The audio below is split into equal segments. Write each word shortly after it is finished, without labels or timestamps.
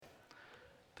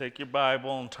Take your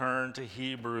Bible and turn to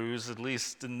Hebrews, at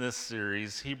least in this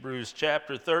series. Hebrews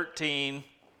chapter 13.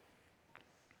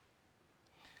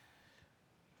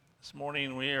 This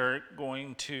morning we are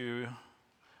going to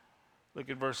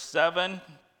look at verse 7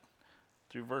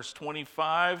 through verse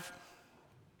 25.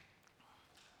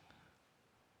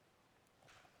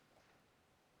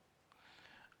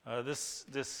 This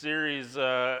series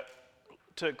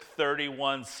took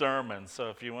 31 sermons,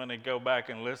 so if you want to go back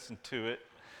and listen to it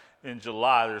in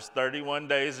July, there's 31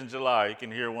 days in July. You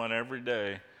can hear one every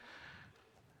day.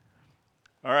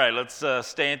 All right, let's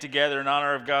stand together in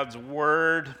honor of God's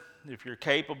word, if you're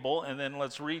capable, and then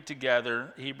let's read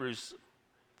together Hebrews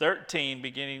 13,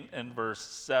 beginning in verse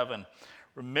 7.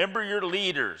 Remember your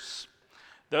leaders,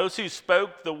 those who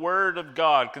spoke the word of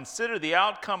God. Consider the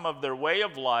outcome of their way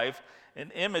of life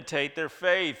and imitate their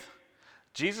faith.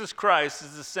 Jesus Christ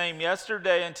is the same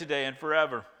yesterday and today and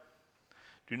forever.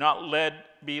 Do not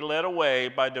be led away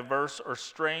by diverse or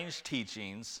strange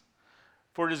teachings,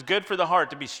 for it is good for the heart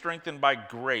to be strengthened by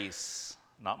grace,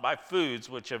 not by foods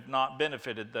which have not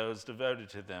benefited those devoted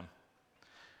to them.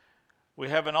 We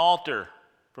have an altar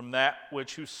from that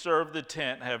which who serve the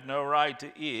tent have no right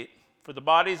to eat, for the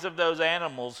bodies of those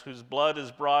animals whose blood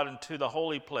is brought into the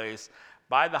holy place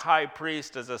by the high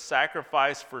priest as a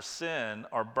sacrifice for sin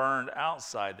are burned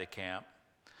outside the camp.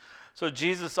 So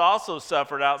Jesus also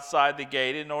suffered outside the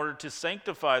gate in order to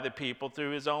sanctify the people through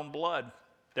his own blood.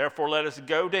 Therefore let us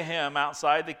go to him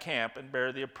outside the camp and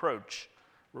bear the reproach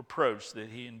that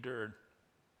he endured.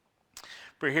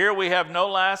 For here we have no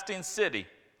lasting city,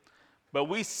 but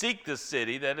we seek the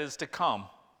city that is to come.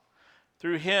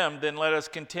 Through him then let us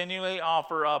continually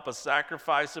offer up a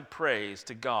sacrifice of praise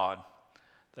to God,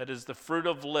 that is the fruit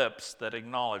of lips that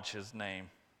acknowledge his name.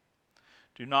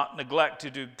 Do not neglect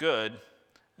to do good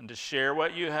and to share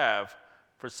what you have,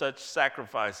 for such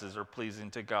sacrifices are pleasing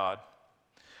to God.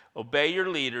 Obey your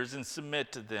leaders and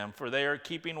submit to them, for they are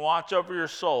keeping watch over your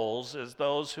souls as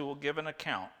those who will give an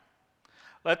account.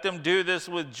 Let them do this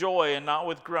with joy and not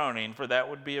with groaning, for that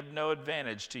would be of no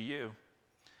advantage to you.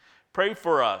 Pray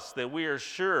for us that we are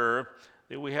sure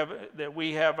that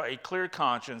we have a clear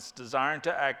conscience, desiring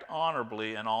to act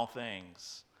honorably in all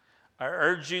things. I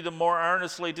urge you the more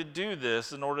earnestly to do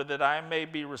this in order that I may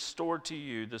be restored to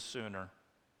you the sooner.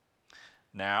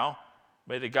 Now,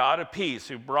 may the God of peace,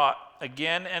 who brought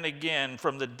again and again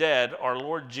from the dead our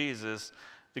Lord Jesus,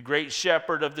 the great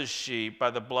shepherd of the sheep,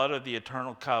 by the blood of the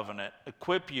eternal covenant,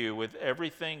 equip you with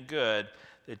everything good,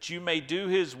 that you may do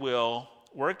his will,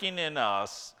 working in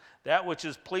us that which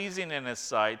is pleasing in his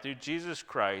sight, through Jesus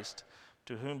Christ,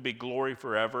 to whom be glory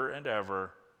forever and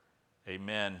ever.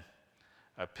 Amen.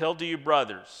 I appeal to you,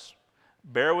 brothers,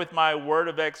 bear with my word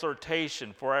of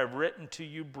exhortation, for I have written to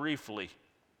you briefly.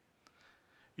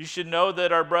 You should know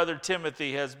that our brother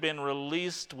Timothy has been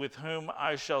released, with whom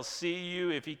I shall see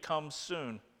you if he comes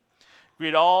soon.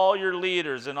 Greet all your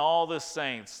leaders and all the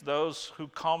saints. Those who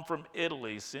come from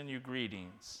Italy send you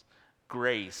greetings.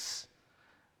 Grace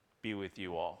be with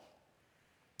you all.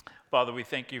 Father, we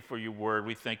thank you for your word.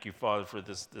 We thank you, Father, for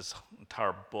this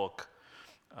entire book,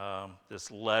 this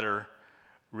letter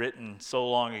written so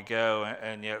long ago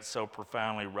and yet so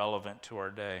profoundly relevant to our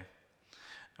day.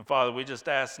 And Father, we just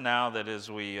ask now that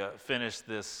as we finish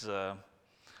this,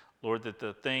 Lord, that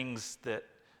the things that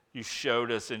you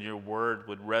showed us in your word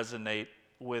would resonate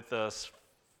with us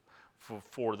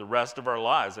for the rest of our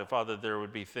lives. That, Father, there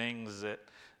would be things that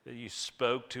you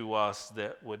spoke to us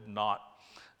that would not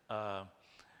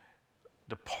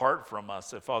depart from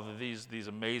us. That, Father, these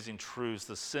amazing truths,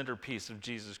 the centerpiece of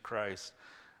Jesus Christ,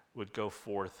 would go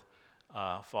forth.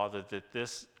 Father, that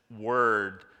this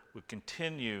word would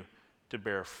continue to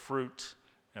bear fruit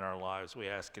in our lives. We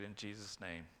ask it in Jesus'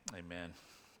 name. Amen.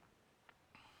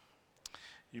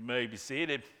 You may be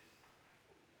seated.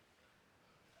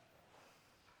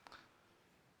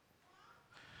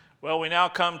 Well, we now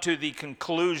come to the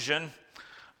conclusion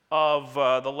of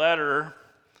the letter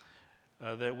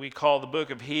that we call the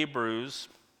book of Hebrews.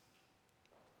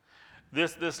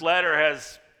 This letter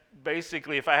has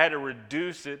basically, if I had to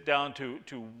reduce it down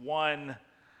to one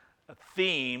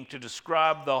theme to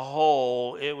describe the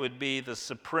whole, it would be the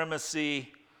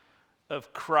supremacy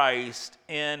of Christ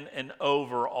in and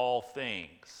over all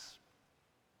things.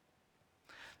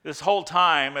 This whole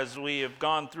time, as we have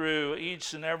gone through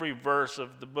each and every verse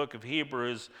of the book of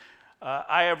Hebrews,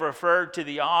 I have referred to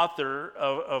the author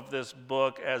of this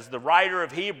book as the writer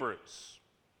of Hebrews.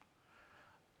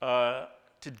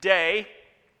 Today,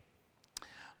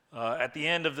 at the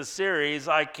end of the series,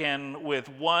 I can with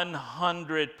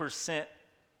 100%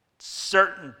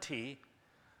 certainty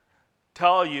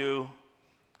tell you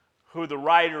who the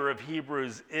writer of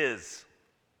Hebrews is.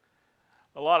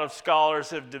 A lot of scholars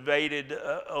have debated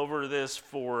over this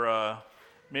for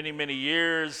many, many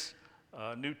years.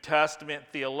 New Testament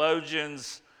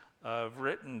theologians have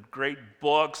written great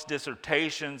books,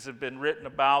 dissertations have been written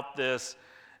about this.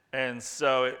 And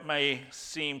so it may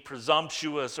seem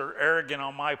presumptuous or arrogant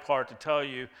on my part to tell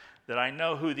you that I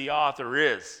know who the author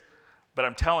is, but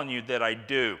I'm telling you that I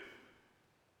do.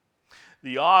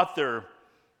 The author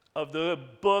of the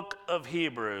book of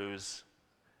Hebrews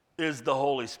is the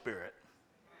Holy Spirit.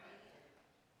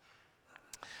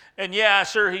 And yeah,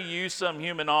 sure, he used some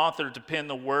human author to pen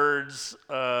the words.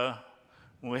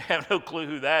 We have no clue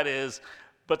who that is,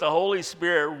 but the Holy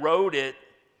Spirit wrote it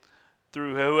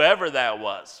through whoever that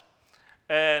was.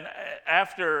 And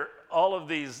after all of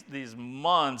these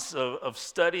months of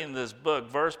studying this book,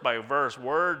 verse by verse,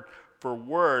 word for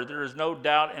word, there is no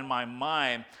doubt in my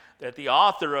mind that the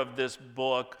author of this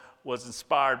book was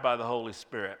inspired by the Holy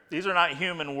Spirit. These are not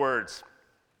human words.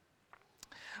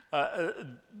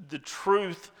 The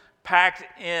truth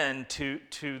packed into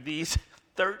these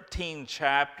 13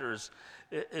 chapters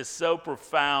is so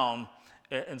profound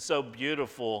and so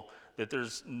beautiful that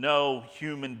there's no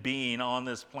human being on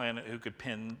this planet who could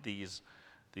pen these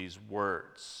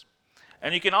words.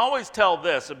 And you can always tell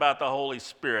this about the Holy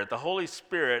Spirit. The Holy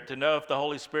Spirit, to know if the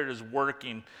Holy Spirit is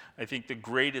working, I think the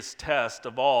greatest test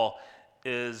of all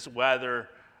is whether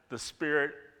the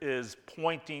Spirit is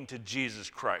pointing to Jesus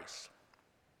Christ.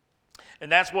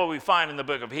 And that's what we find in the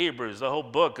book of Hebrews. The whole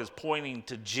book is pointing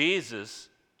to Jesus.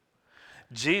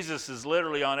 Jesus is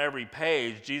literally on every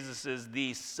page. Jesus is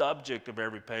the subject of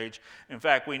every page. In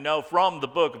fact, we know from the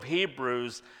book of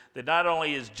Hebrews that not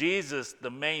only is Jesus the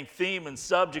main theme and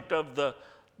subject of the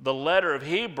letter of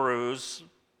Hebrews,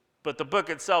 but the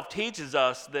book itself teaches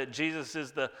us that Jesus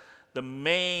is the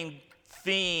main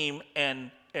theme and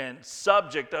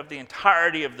subject of the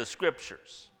entirety of the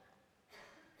Scriptures.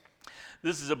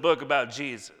 This is a book about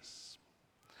Jesus.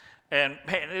 And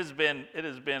man, it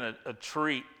has been a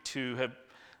treat to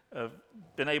have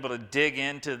been able to dig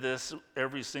into this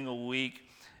every single week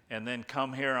and then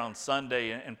come here on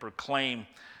Sunday and proclaim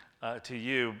to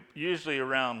you. Usually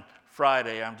around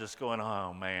Friday, I'm just going,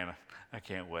 oh man, I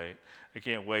can't wait. I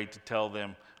can't wait to tell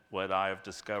them what I have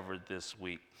discovered this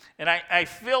week. And I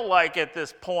feel like at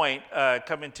this point,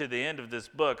 coming to the end of this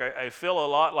book, I feel a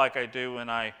lot like I do when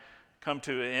I come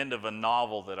to the end of a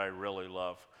novel that I really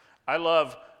love. I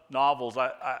love novels.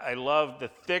 I love the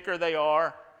thicker they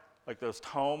are, like those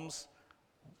tomes,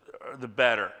 the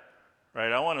better,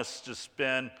 right? I want to just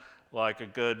spend like a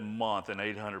good month an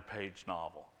 800-page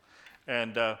novel.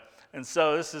 And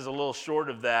so this is a little short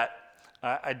of that.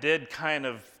 I did kind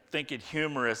of think it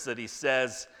humorous that he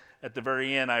says at the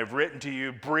very end, I've written to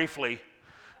you briefly.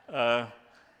 It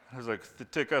was like,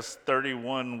 it took us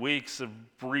 31 weeks of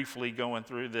briefly going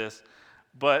through this.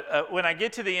 But when I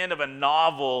get to the end of a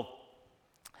novel,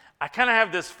 I kind of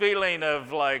have this feeling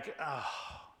of like, oh,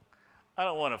 I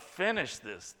don't want to finish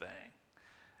this thing,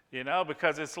 you know,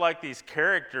 because it's like these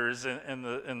characters in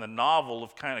the novel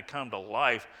have kind of come to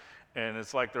life, and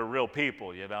it's like they're real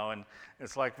people, you know, and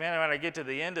it's like, man, when I get to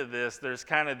the end of this, there's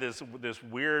kind of this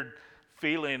weird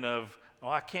feeling of,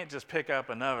 well, I can't just pick up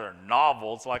another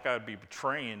novel. It's like I would be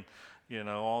betraying, you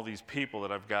know, all these people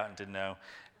that I've gotten to know.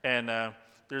 And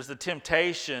there's the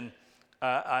temptation.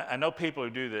 I know people who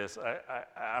do this.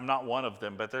 I'm not one of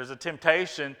them, but there's a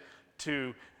temptation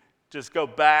to just go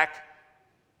back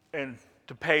and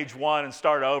to page 1 and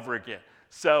start over again.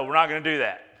 So we're not going to do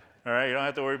that. All right, you don't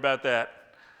have to worry about that.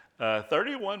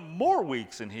 31 more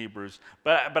weeks in Hebrews,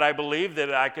 but I believe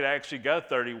that I could actually go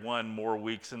 31 more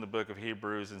weeks in the book of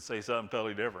Hebrews and say something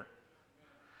totally different,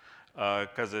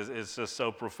 because it's just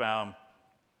so profound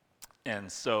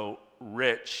and so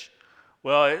rich.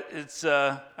 Well,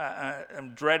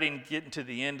 I'm dreading getting to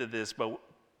the end of this, but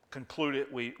conclude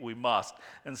it we must.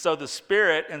 And so the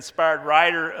Spirit-inspired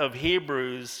writer of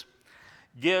Hebrews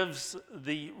gives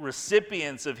the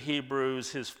recipients of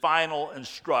Hebrews his final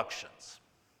instructions.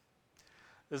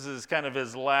 This is kind of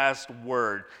his last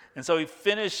word. And so he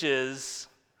finishes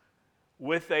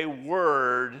with a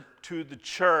word to the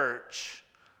church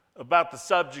about the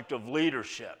subject of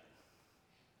leadership.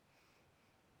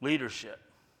 Leadership.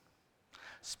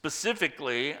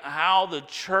 Specifically, how the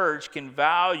church can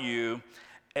value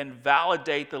and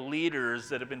validate the leaders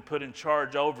that have been put in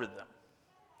charge over them.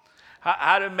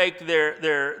 How to make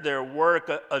their work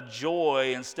a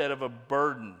joy instead of a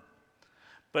burden.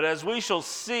 But as we shall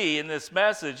see in this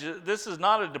message, this is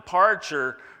not a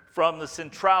departure from the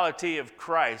centrality of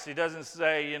Christ. He doesn't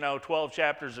say, 12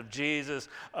 chapters of Jesus,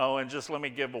 and just let me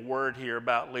give a word here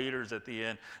about leaders at the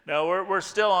end. No, we're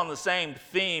still on the same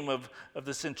theme of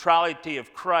the centrality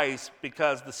of Christ,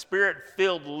 because the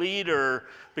Spirit-filled leader,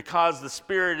 because the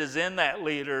Spirit is in that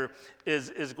leader,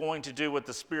 is going to do what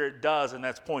the Spirit does, and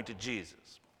that's point to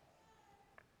Jesus.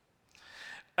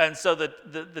 And so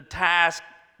the task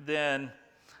then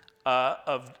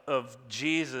of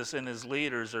Jesus and his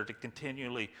leaders are to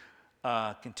continue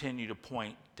to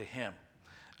point to him.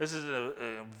 This is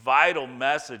a vital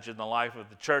message in the life of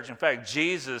the church. In fact,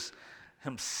 Jesus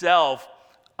himself,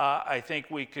 I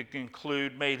think we could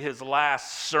conclude, made his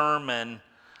last sermon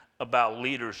about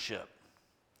leadership.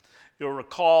 You'll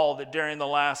recall that during the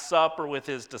Last Supper with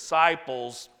his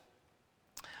disciples,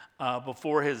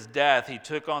 before his death, he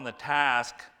took on the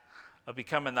task of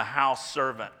becoming the house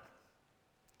servant.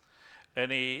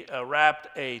 And he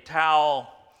wrapped a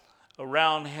towel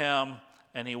around him,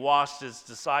 and he washed his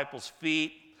disciples'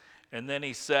 feet. And then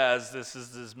he says, this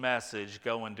is his message,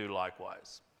 go and do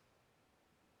likewise.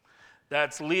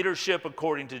 That's leadership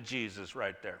according to Jesus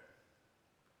right there.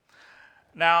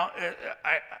 Now,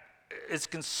 it's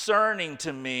concerning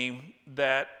to me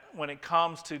that when it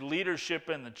comes to leadership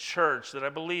in the church, that I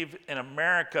believe in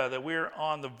America that we're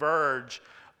on the verge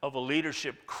of a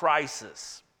leadership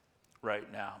crisis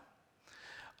right now.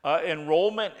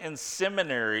 Enrollment in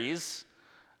seminaries,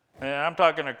 and I'm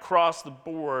talking across the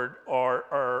board,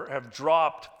 have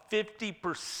dropped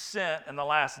 50% in the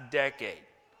last decade.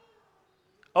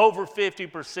 Over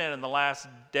 50% in the last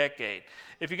decade.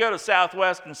 If you go to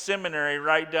Southwestern Seminary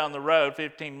right down the road,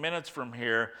 15 minutes from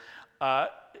here,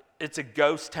 it's a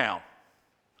ghost town.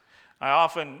 I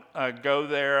often go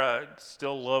there. I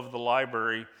still love the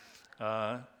library.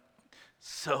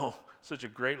 Such a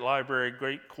great library,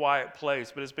 great quiet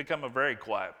place, but it's become a very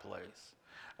quiet place.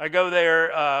 I go there,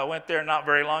 went there not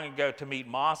very long ago to meet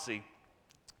Mossy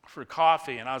for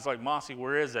coffee, and I was like, Mossy,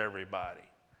 where is everybody?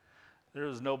 There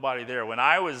was nobody there. When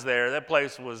I was there, that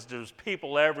place there's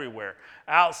people everywhere,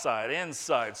 outside,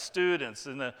 inside, students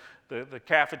in the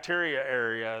cafeteria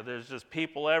area. There's just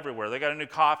people everywhere. They got a new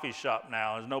coffee shop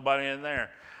now. There's nobody in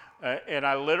there. And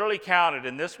I literally counted,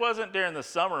 and this wasn't during the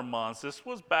summer months. This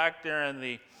was back during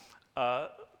the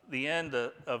end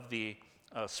of the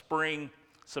spring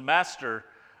semester.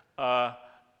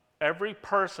 Every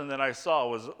person that I saw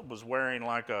was wearing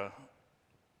like a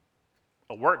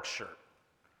work shirt.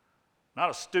 Not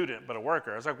a student, but a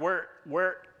worker. I was like,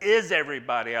 where is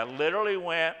everybody? I literally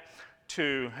went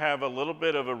to have a little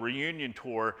bit of a reunion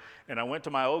tour, and I went to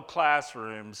my old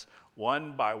classrooms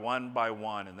one by one by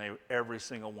one, and every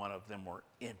single one of them were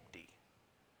empty.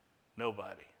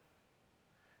 Nobody.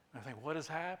 And I think, what is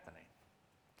happening?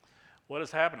 What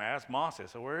is happening? I asked Mossy, I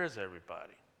said, where is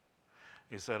everybody?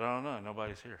 He said, I don't know,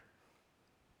 nobody's here.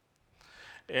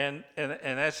 And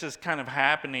that's just kind of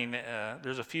happening.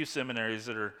 There's a few seminaries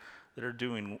that are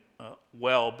doing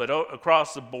well, but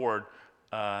across the board,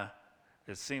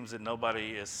 it seems that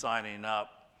nobody is signing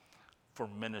up for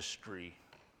ministry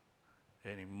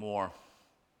anymore.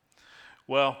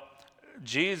 Well,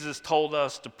 Jesus told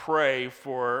us to pray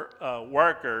for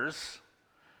workers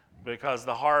because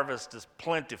the harvest is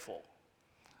plentiful.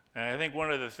 And I think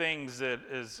one of the things that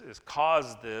has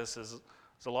caused this is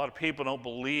a lot of people don't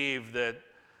believe that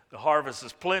the harvest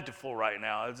is plentiful right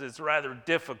now. It's rather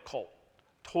difficult,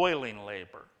 toiling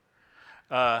labor,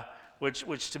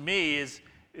 which to me is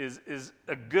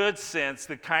a good sense,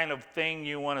 the kind of thing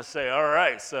you want to say, all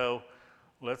right, so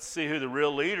let's see who the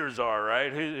real leaders are,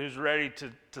 right? Who's ready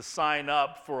to sign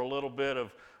up for a little bit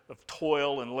of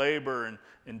toil and labor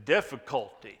and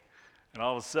difficulty. And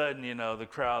all of a sudden, the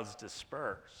crowds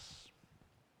disperse.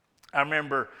 I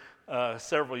remember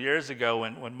several years ago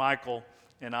when Michael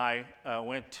and I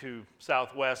went to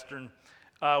Southwestern,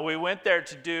 we went there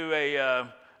to do a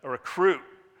recruit.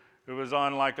 It was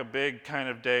on like a big kind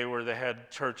of day where they had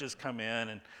churches come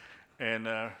in and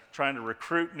trying to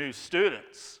recruit new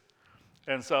students.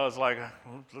 And so I was like,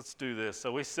 let's do this.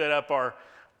 So we set up our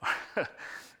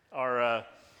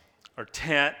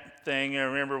tent thing. I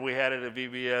remember we had it at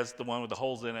VBS, the one with the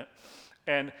holes in it.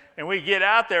 And we get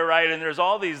out there, right, and there's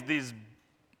all these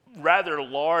rather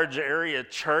large area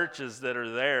churches that are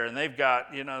there, and they've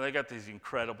got these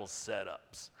incredible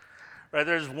setups. Right,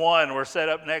 there's one, we're set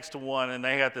up next to one, and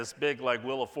they got this big like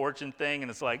Wheel of Fortune thing, and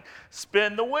it's like,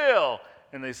 spin the wheel.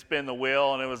 And they spin the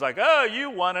wheel, and it was like, oh, you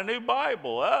won a new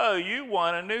Bible. Oh, you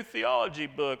won a new theology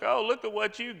book. Oh, look at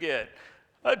what you get,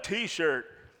 a T-shirt.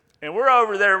 And we're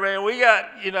over there, man. We got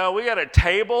a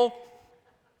table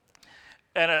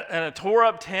and a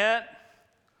tore-up tent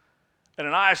and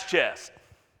an ice chest.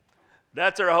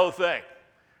 That's our whole thing,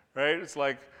 right? It's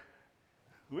like,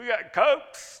 we got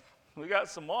Cokes, we got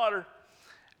some water.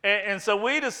 And so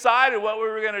we decided what we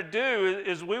were going to do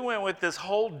is we went with this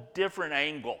whole different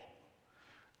angle.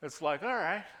 It's like, all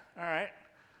right,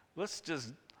 let's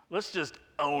just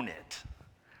own it,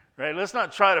 right? Let's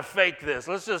not try to fake this.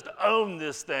 Let's just own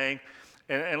this thing,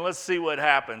 and let's see what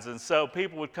happens. And so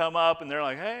people would come up, and they're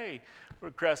like, hey,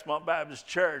 we're Crestmont Baptist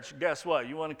Church. Guess what?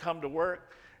 You want to come to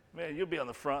work? Man, you'll be on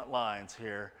the front lines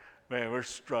here. Man, we're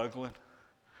struggling.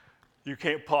 You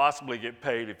can't possibly get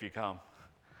paid if you come,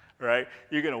 right?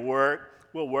 You're going to work.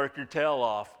 We'll work your tail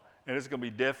off, and it's going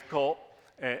to be difficult,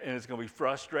 and it's going to be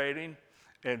frustrating.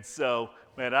 And so,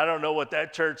 man, I don't know what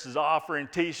that church is offering,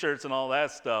 T-shirts and all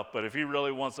that stuff, but if you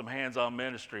really want some hands-on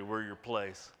ministry, we're your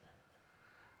place.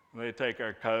 And they take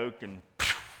our Coke and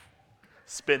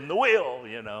spin the wheel,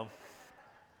 you know.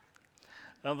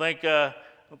 I don't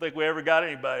think we ever got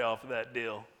anybody off of that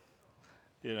deal,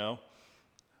 you know.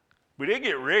 We did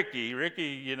get Ricky. Ricky,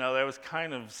 you know, that was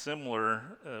kind of similar,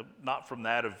 not from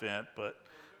that event, but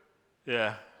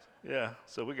yeah.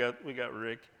 So we got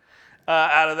Rick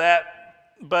out of that.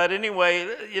 But anyway,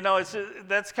 you know,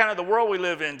 that's kind of the world we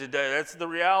live in today. That's the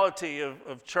reality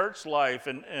of church life,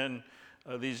 and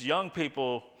these young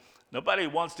people. Nobody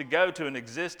wants to go to an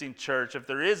existing church. If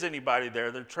there is anybody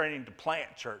there, they're training to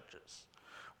plant churches,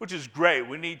 which is great.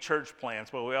 We need church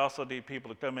plants, but we also need people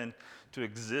to come in to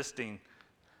existing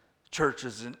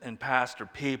churches and pastor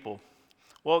people.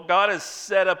 Well, God has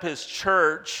set up his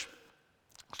church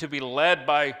to be led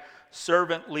by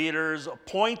servant leaders,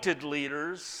 appointed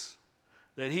leaders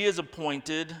that he has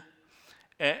appointed,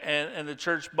 and the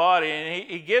church body. And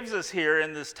he gives us here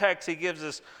in this text, he gives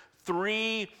us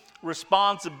 3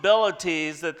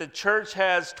 responsibilities that the church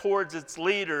has towards its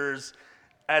leaders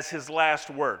as his last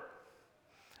work.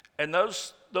 And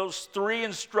those 3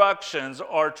 instructions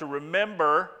are to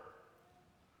remember,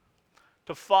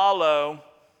 to follow,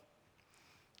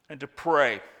 and to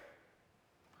pray.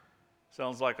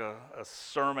 Sounds like a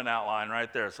sermon outline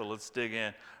right there, so let's dig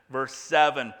in. Verse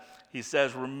 7, he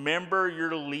says, remember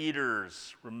your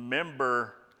leaders.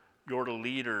 Remember your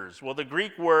leaders. Well, the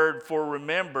Greek word for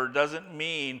remember doesn't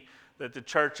mean that the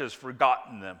church has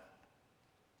forgotten them.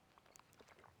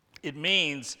 It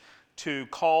means to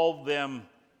call them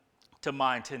to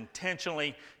mind, to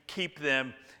intentionally keep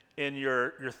them in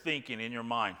your thinking, in your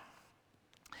mind.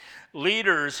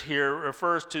 Leaders here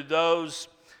refers to those,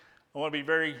 I want to be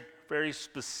very, very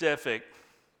specific,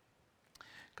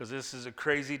 because this is a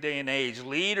crazy day and age.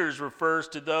 Leaders refers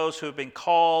to those who have been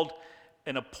called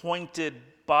and appointed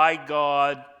by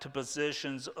God to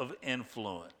positions of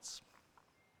influence.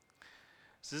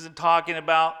 This isn't talking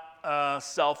about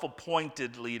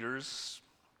self-appointed leaders,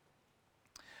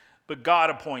 but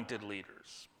God-appointed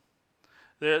leaders.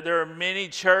 There are many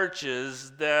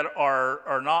churches that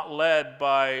are not led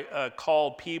by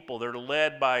called people. They're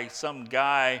led by some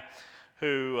guy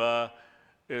who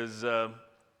is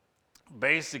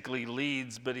basically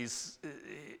leads, but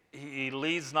he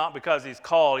leads not because he's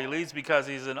called. He leads because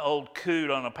he's an old coot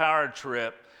on a power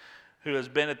trip who has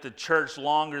been at the church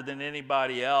longer than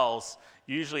anybody else,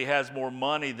 usually has more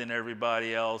money than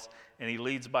everybody else, and he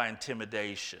leads by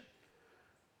intimidation.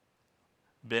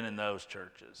 Been in those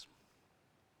churches.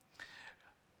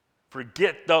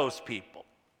 Forget those people,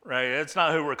 right? That's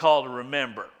not who we're called to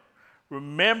remember.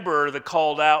 Remember the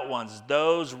called out ones,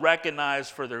 those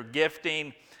recognized for their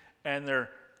gifting and their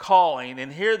calling.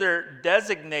 And here they're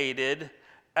designated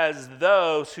as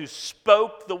those who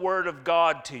spoke the word of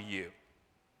God to you.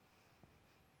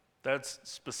 That's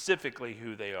specifically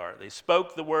who they are. They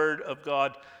spoke the word of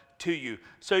God to you.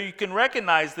 So you can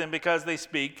recognize them because they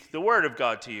speak the word of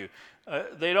God to you.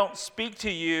 They don't speak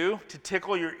to you to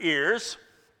tickle your ears.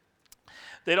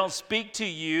 They don't speak to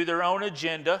you their own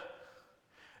agenda.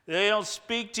 They don't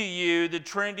speak to you the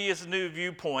trendiest new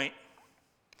viewpoint.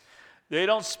 They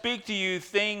don't speak to you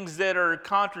things that are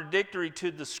contradictory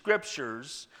to the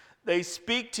scriptures. They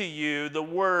speak to you the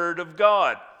word of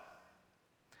God.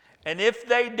 And if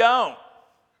they don't,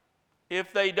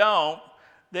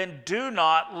 then do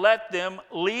not let them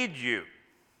lead you.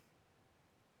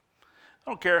 I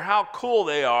don't care how cool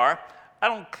they are. I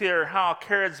don't care how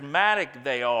charismatic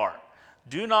they are.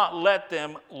 Do not let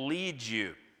them lead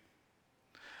you.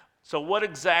 So what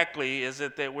exactly is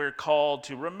it that we're called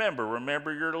to remember?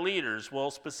 Remember your leaders.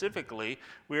 Well, specifically,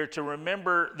 we are to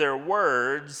remember their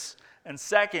words. And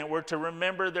second, we're to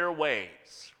remember their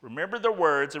ways. Remember their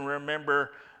words and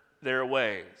remember their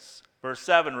ways. Verse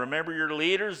 7, remember your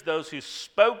leaders, those who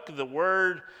spoke the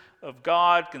word of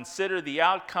God. Consider the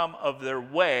outcome of their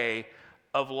way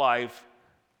of life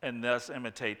and thus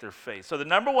imitate their faith. So the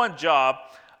number one job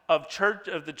of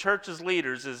the church's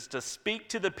leaders is to speak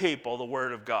to the people the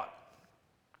word of God.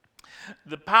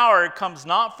 The power comes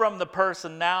not from the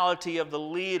personality of the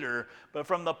leader, but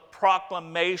from the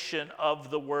proclamation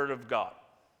of the word of God.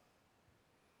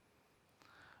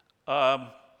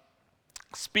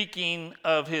 Speaking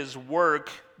of his work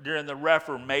during the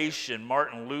Reformation,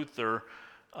 Martin Luther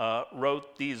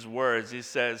wrote these words. He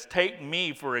says, "Take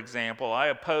me, for example. I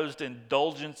opposed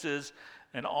indulgences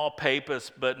and all papists,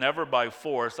 but never by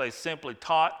force. I simply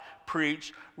taught,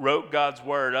 preached, wrote God's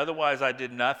word. Otherwise, I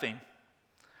did nothing.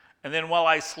 And then while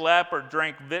I slept or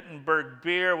drank Wittenberg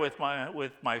beer with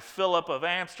my Philip of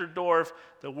Amsterdorf,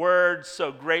 the word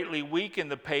so greatly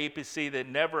weakened the papacy that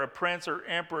never a prince or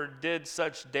emperor did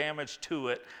such damage to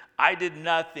it. I did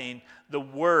nothing. The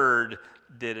word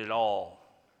did it all."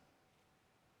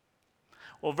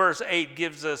 Well, verse 8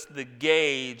 gives us the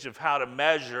gauge of how to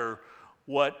measure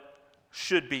what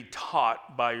should be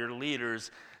taught by your leaders.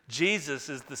 Jesus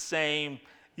is the same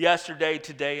yesterday,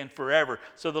 today, and forever.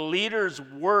 So the leaders'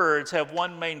 words have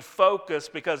one main focus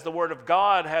because the Word of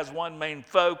God has one main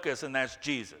focus, and that's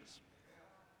Jesus.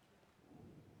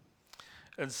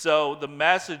 And so the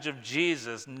message of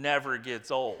Jesus never gets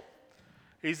old.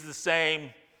 He's the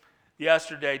same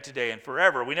yesterday, today, and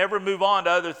forever. We never move on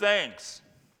to other things.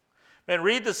 Man,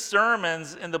 read the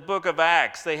sermons in the book of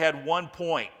Acts. They had one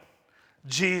point: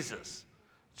 Jesus.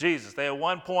 Jesus. They had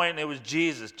one point, and it was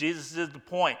Jesus. Jesus is the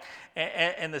point.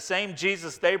 And the same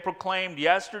Jesus they proclaimed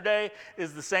yesterday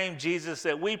is the same Jesus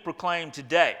that we proclaim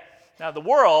today. Now, the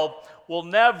world will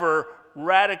never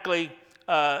radically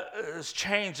has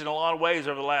changed in a lot of ways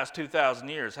over the last 2,000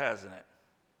 years, hasn't it?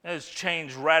 It's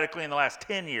changed radically in the last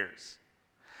 10 years.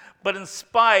 But in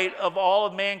spite of all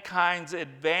of mankind's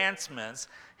advancements,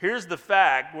 here's the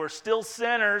fact: we're still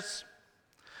sinners.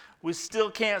 We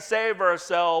still can't save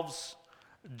ourselves.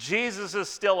 Jesus is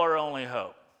still our only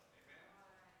hope.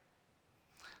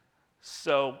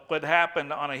 So what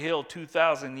happened on a hill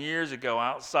 2,000 years ago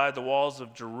outside the walls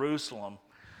of Jerusalem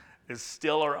is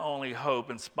still our only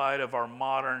hope in spite of our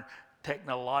modern,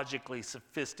 technologically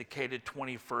sophisticated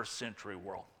 21st century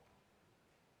world.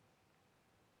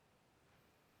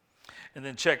 And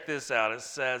then check this out. It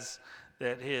says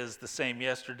that He is the same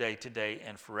yesterday, today,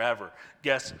 and forever.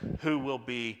 Guess who will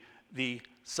be the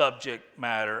subject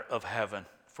matter of heaven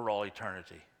for all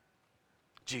eternity?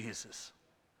 Jesus.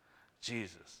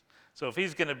 Jesus. So if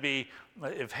He's going to be,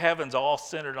 if heaven's all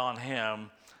centered on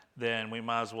Him, then we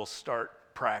might as well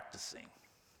start practicing.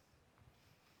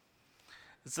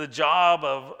 It's the job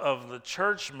of the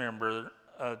church member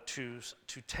to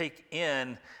take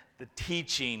in the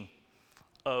teaching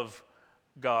of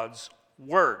God's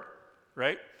Word,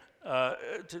 right?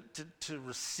 To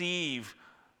receive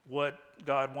what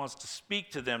God wants to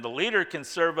speak to them. The leader can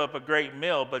serve up a great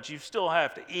meal, but you still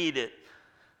have to eat it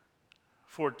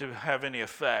for it to have any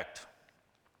effect.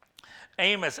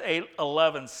 Amos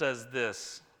 8:11 says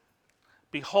this: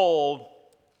 "Behold,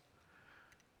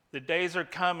 the days are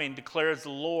coming, declares the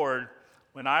Lord,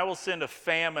 when I will send a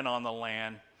famine on the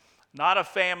land, not a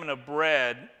famine of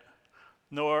bread,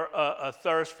 nor a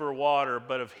thirst for water,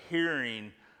 but of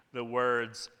hearing the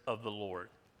words of the Lord."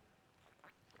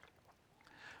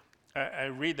 I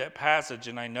read that passage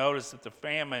and I notice that the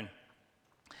famine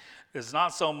is not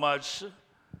so much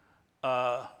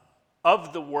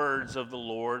of the words of the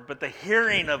Lord, but the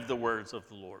hearing of the words of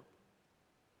the Lord.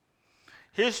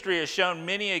 History has shown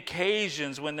many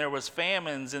occasions when there was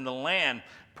famines in the land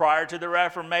prior to the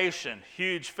Reformation,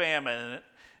 huge famine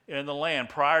in the land.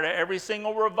 Prior to every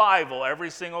single revival, every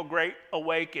single great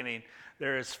awakening,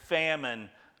 there is famine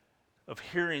of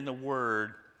hearing the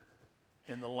word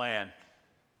in the land.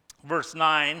 Verse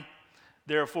 9,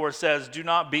 therefore, says, "Do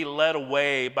not be led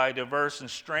away by diverse and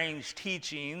strange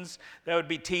teachings." That would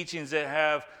be teachings that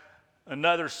have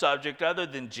another subject other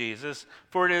than Jesus.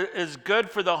 "For it is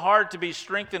good for the heart to be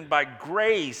strengthened by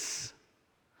grace,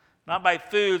 not by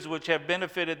foods which have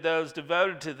benefited those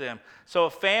devoted to them." So a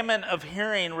famine of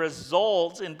hearing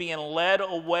results in being led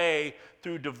away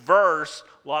through diverse,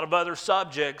 a lot of other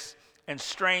subjects, and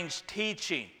strange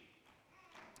teaching,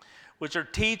 which are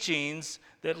teachings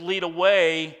that lead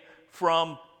away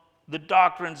from the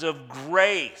doctrines of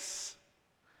grace,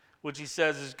 which he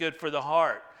says is good for the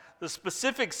heart. The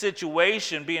specific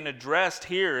situation being addressed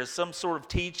here is some sort of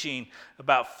teaching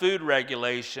about food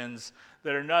regulations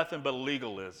that are nothing but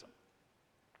legalism.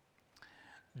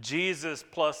 Jesus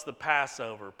plus the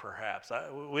Passover, perhaps.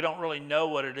 We don't really know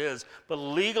what it is, but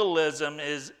legalism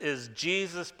is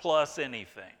Jesus plus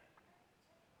anything.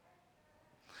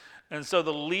 And so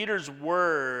the leader's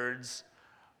words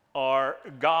are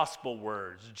gospel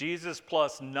words. Jesus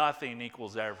plus nothing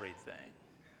equals everything.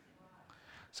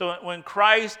 So when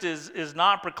Christ is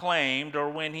not proclaimed, or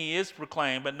when he is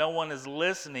proclaimed but no one is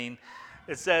listening,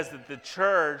 it says that the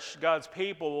church, God's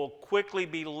people, will quickly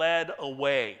be led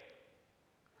away.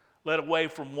 Led away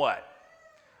from what?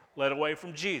 Led away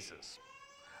from Jesus.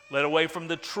 Led away from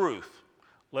the truth.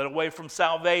 Led away from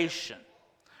salvation.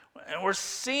 And we're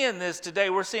seeing this today.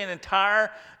 We're seeing entire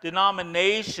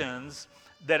denominations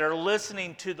that are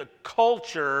listening to the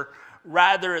culture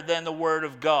rather than the Word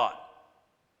of God.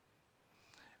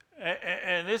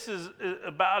 And this is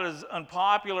about as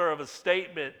unpopular of a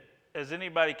statement as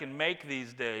anybody can make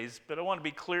these days, but I want to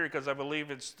be clear because I believe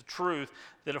it's the truth,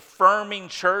 that affirming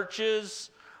churches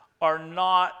are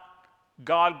not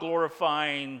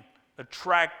God-glorifying,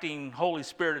 attracting, Holy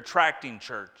Spirit attracting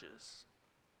churches.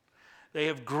 They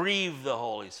have grieved the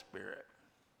Holy Spirit.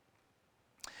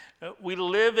 We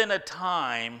live in a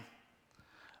time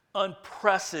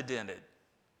unprecedented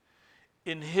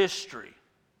in history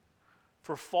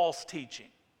for false teaching,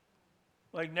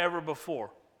 like never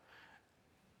before.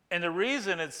 And the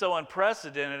reason it's so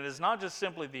unprecedented is not just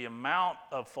simply the amount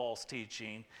of false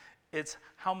teaching, it's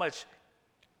how much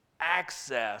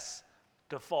access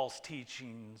to false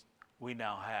teachings we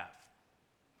now have.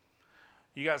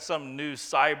 You got some new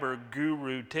cyber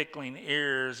guru tickling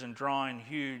ears and drawing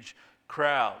huge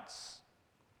crowds.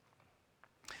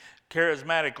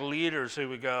 Charismatic leaders who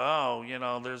would go,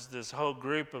 there's this whole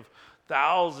group of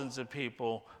thousands of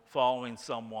people following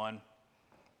someone.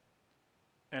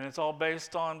 And it's all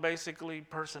based on basically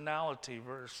personality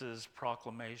versus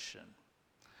proclamation.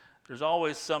 There's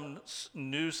always some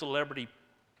new celebrity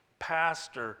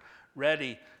pastor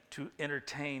ready to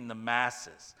entertain the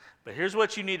masses. But here's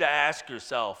what you need to ask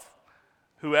yourself,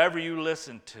 whoever you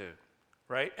listen to,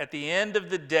 right? At the end of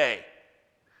the day,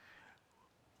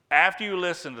 after you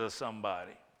listen to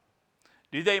somebody,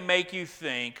 do they make you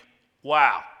think,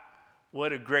 wow,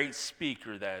 what a great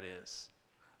speaker that is?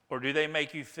 Or do they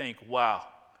make you think, wow,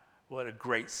 what a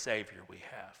great Savior we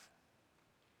have?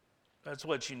 That's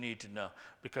what you need to know.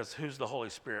 Because who's the Holy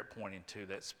Spirit pointing to?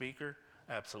 That speaker?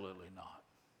 Absolutely not.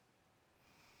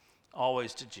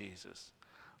 Always to Jesus.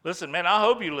 Listen, man, I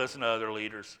hope you listen to other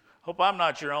leaders. Hope I'm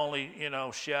not your only,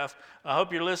 chef. I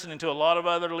hope you're listening to a lot of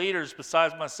other leaders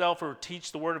besides myself who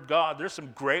teach the Word of God. There's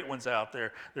some great ones out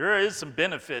there. There is some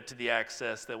benefit to the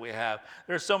access that we have.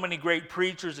 There's so many great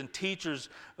preachers and teachers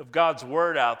of God's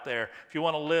Word out there. If you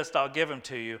want a list, I'll give them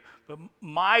to you. But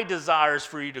my desire is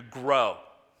for you to grow,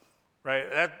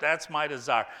 right? That's my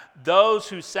desire. Those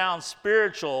who sound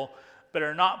spiritual but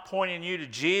are not pointing you to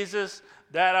Jesus,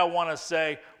 that I want to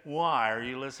say, why are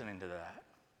you listening to that?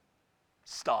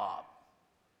 Stop.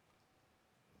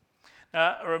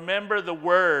 Now, remember the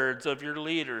words of your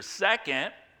leaders.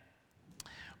 Second,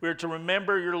 we're to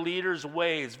remember your leaders'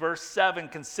 ways. Verse 7,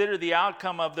 consider the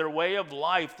outcome of their way of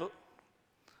life.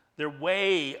 Their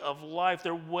way of life,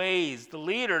 their ways. The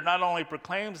leader not only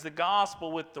proclaims the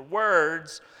gospel with the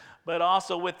words, but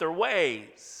also with their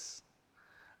ways.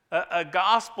 A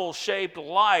gospel-shaped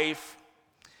life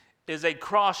is a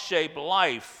cross-shaped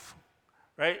life,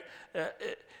 right?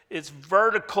 It's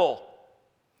vertical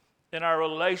in our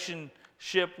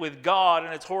relationship with God,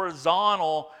 and it's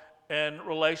horizontal in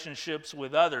relationships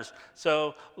with others.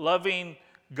 So loving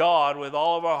God with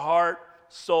all of our heart,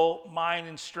 soul, mind,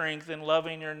 and strength, and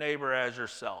loving your neighbor as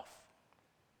yourself.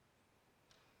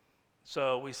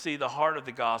 So we see the heart of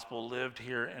the gospel lived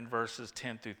here in verses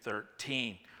 10 through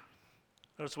 13.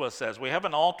 Notice what it says. We have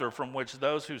an altar from which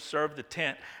those who serve the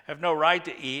tent have no right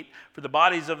to eat, for the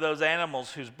bodies of those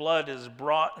animals whose blood is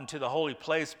brought into the holy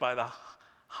place by the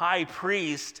high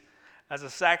priest as a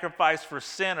sacrifice for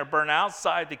sin are burned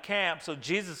outside the camp. So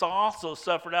Jesus also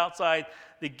suffered outside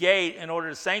the gate in order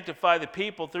to sanctify the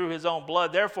people through his own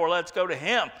blood. Therefore, let's go to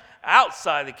him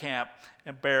outside the camp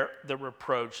and bear the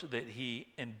reproach that he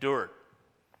endured.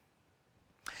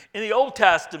 In the Old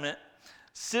Testament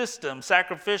system,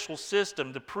 sacrificial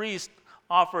system, the priest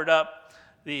offered up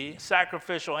the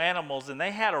sacrificial animals, and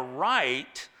they had a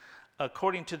right,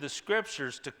 according to the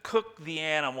scriptures, to cook the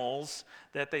animals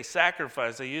that they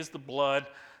sacrificed. They used the blood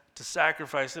to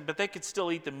sacrifice it, but they could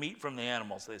still eat the meat from the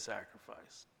animals they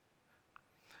sacrificed.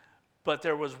 But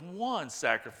there was one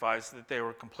sacrifice that they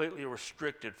were completely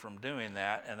restricted from doing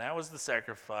that, and that was the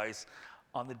sacrifice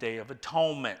on the Day of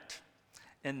Atonement.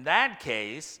 In that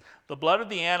case, the blood of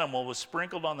the animal was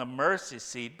sprinkled on the mercy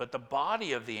seat, but the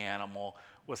body of the animal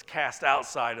was cast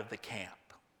outside of the camp.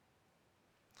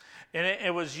 And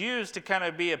it was used to kind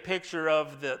of be a picture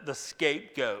of the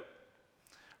scapegoat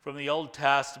from the Old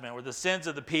Testament, where the sins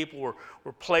of the people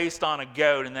were placed on a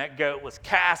goat, and that goat was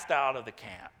cast out of the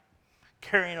camp,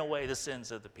 carrying away the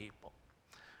sins of the people.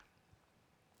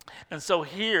 And so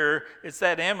here, it's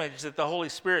that image that the Holy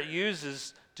Spirit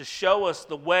uses to show us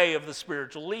the way of the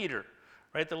spiritual leader,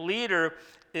 right? The leader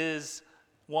is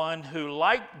one who,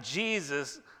 like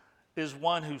Jesus, is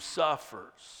one who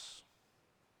suffers,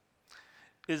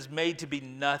 is made to be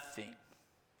nothing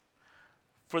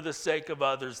for the sake of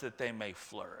others that they may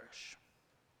flourish.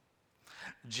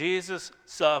 Jesus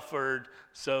suffered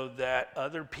so that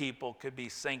other people could be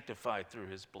sanctified through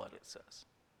his blood, it says.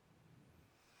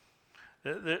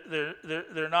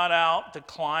 They're not out to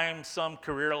climb some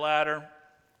career ladder.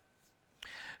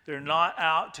 They're not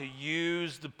out to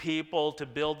use the people to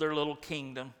build their little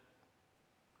kingdom.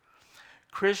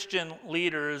 Christian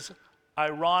leaders,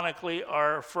 ironically,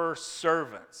 are first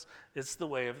servants. It's the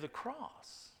way of the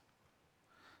cross.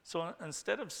 So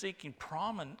instead of seeking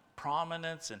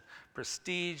prominence and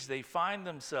prestige, they find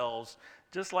themselves,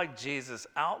 just like Jesus,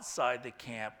 outside the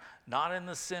camp, not in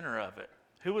the center of it.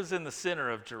 Who was in the center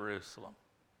of Jerusalem?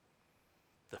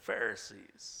 The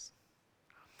Pharisees.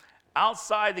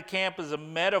 Outside the camp is a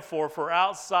metaphor for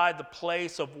outside the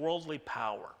place of worldly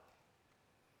power.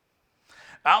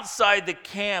 Outside the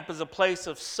camp is a place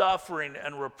of suffering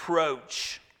and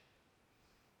reproach.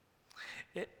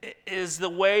 It is the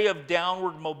way of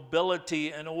downward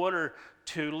mobility in order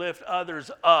to lift others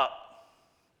up.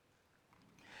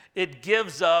 It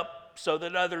gives up so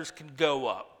that others can go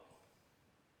up.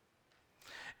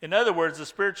 In other words, the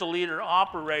spiritual leader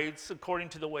operates according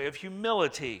to the way of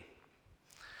humility.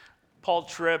 Paul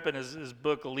Tripp, in his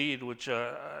book Lead, which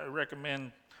I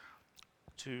recommend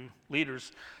to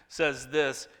leaders, says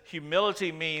this: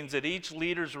 humility means that each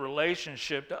leader's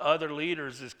relationship to other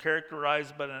leaders is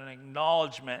characterized by an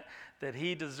acknowledgement that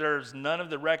he deserves none of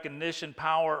the recognition,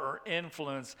 power, or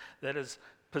influence that his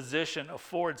position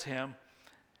affords him.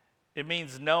 It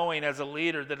means knowing as a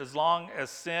leader that as long as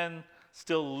sin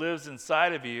still lives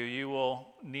inside of you, you will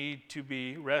need to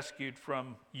be rescued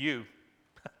from you.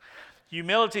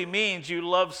 Humility means you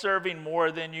love serving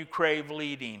more than you crave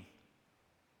leading.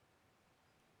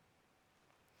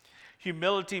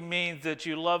 Humility means that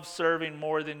you love serving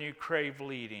more than you crave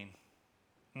leading.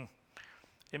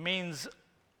 It means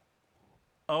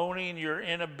owning your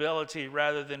inability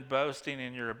rather than boasting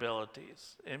in your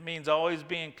abilities. It means always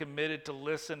being committed to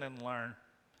listen and learn.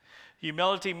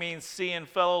 Humility means seeing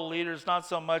fellow leaders not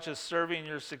so much as serving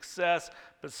your success,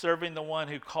 but serving the one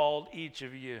who called each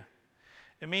of you.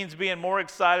 It means being more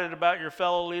excited about your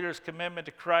fellow leaders' commitment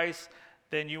to Christ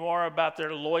than you are about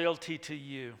their loyalty to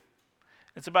you.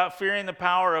 It's about fearing the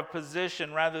power of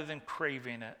position rather than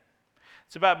craving it.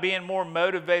 It's about being more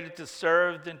motivated to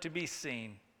serve than to be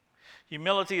seen.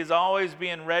 Humility is always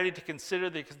being ready to consider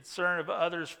the concern of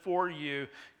others for you,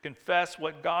 confess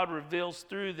what God reveals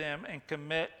through them, and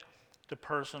commit to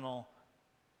personal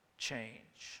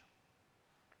change.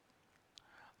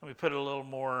 Let me put it a little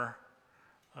more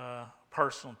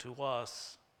personal to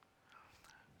us.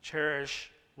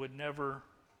 Cherish would never,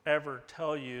 ever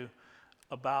tell you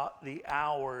about the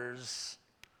hours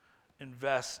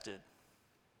invested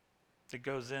that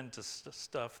goes into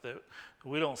stuff that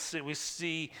we don't see. We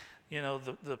see,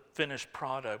 the finished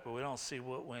product, but we don't see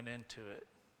what went into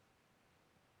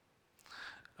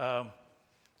it.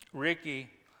 Ricky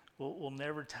will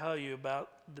never tell you about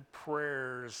the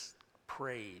prayers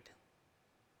prayed.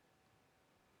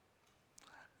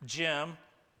 Jim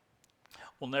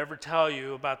will never tell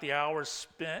you about the hours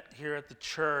spent here at the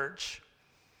church,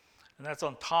 and that's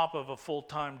on top of a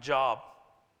full-time job.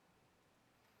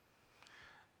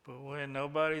 But when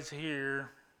nobody's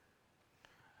here,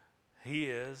 he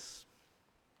is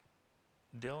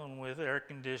dealing with air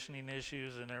conditioning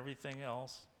issues and everything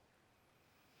else.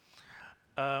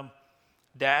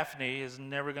 Daphne is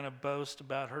never going to boast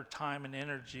about her time and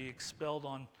energy expelled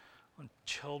on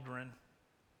children,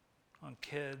 on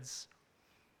kids.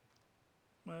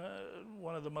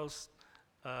 One of the most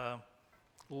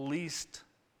least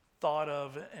thought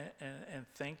of and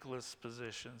thankless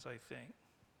positions, I think.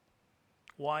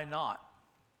 Why not?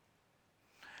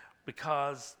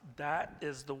 Because that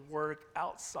is the work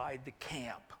outside the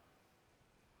camp.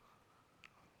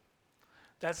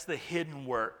 That's the hidden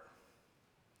work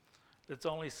that's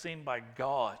only seen by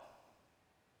God.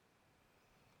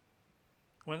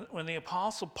 When the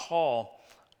Apostle Paul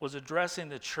was addressing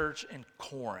the church in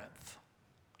Corinth,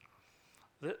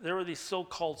 there were these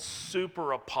so-called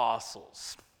super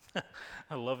apostles.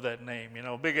 I love that name,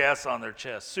 big S on their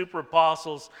chest, super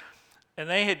apostles. And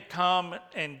they had come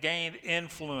and gained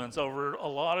influence over a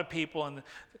lot of people. And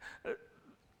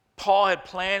Paul had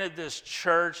planted this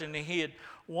church, and he had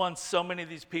won so many of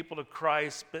these people to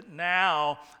Christ. But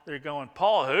now they're going,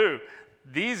 Paul, who?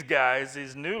 These guys,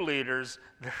 these new leaders,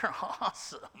 they're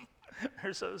awesome.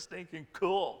 They're so stinking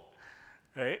cool,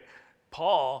 right?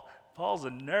 Paul's a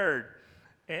nerd.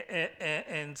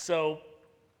 And so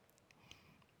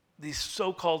these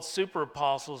so-called super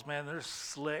apostles, man, they're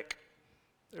slick.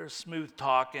 They're smooth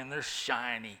talking. They're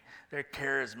shiny. They're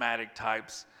charismatic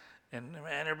types. And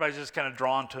man, everybody's just kind of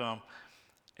drawn to them.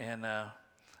 And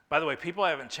by the way, people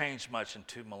haven't changed much in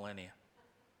 2 millennia.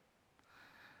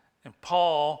 And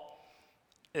Paul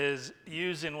is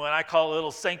using what I call a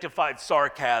little sanctified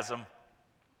sarcasm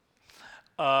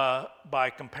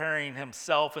by comparing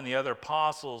himself and the other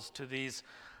apostles to these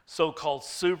so-called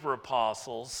super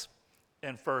apostles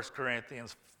in 1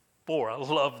 Corinthians 4. I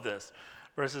love this.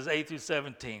 Verses 8 through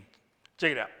 17.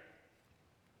 Check it out.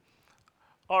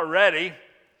 Already,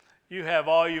 you have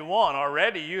all you want.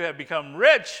 Already, you have become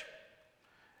rich.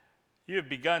 You have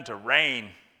begun to reign.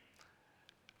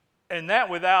 And that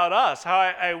without us. How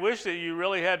I wish that you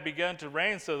really had begun to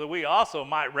reign so that we also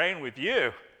might reign with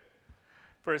you.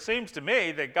 For it seems to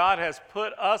me that God has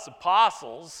put us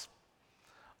apostles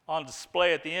on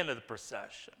display at the end of the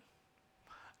procession.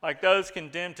 Like those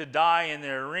condemned to die in the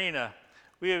arena,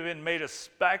 we have been made a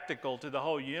spectacle to the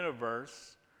whole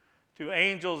universe, to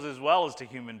angels as well as to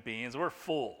human beings. We're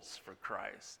fools for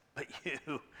Christ. But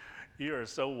you are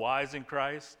so wise in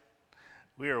Christ.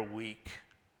 We are weak.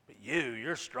 But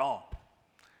you're strong.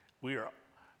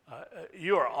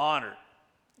 You are honored.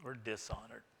 We're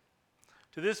dishonored.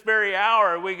 To this very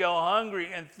hour, we go hungry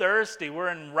and thirsty. We're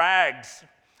in rags.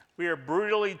 We are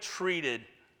brutally treated.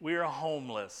 We are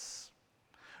homeless.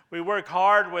 We work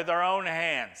hard with our own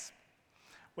hands.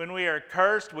 When we are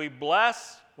cursed, we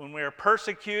bless. When we are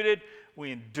persecuted,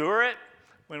 we endure it.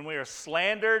 When we are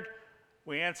slandered,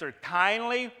 we answer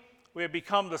kindly. We have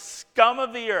become the scum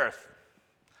of the earth,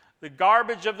 the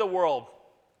garbage of the world.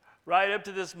 Right up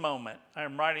to this moment, I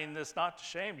am writing this not to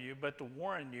shame you, but to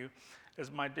warn you, as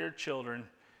my dear children,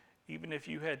 even if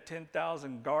you had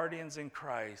 10,000 guardians in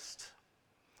Christ,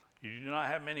 you do not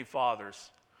have many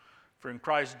fathers. For in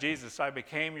Christ Jesus I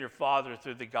became your father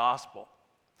through the gospel.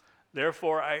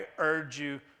 Therefore I urge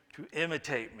you to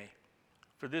imitate me.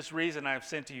 For this reason I have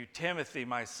sent to you Timothy,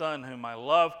 my son, whom I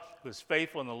love, who is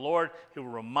faithful in the Lord. He will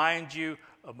remind you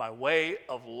of my way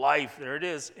of life. There it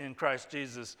is in Christ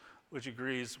Jesus, which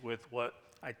agrees with what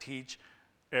I teach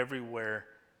everywhere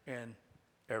in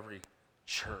every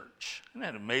church. Isn't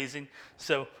that amazing?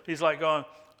 So he's like going,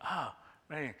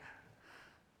 man,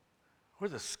 we're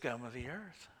the scum of the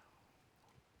earth.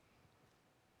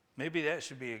 Maybe that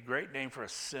should be a great name for a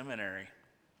seminary.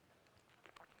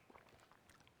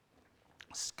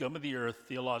 Scum of the Earth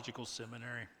Theological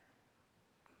Seminary.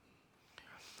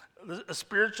 A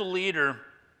spiritual leader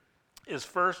is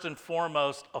first and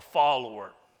foremost a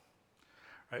follower.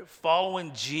 Right?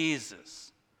 Following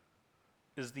Jesus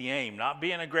is the aim. Not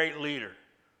being a great leader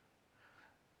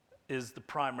is the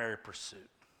primary pursuit.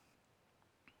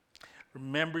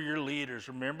 Remember your leaders.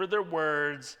 Remember their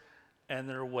words and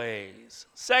their ways.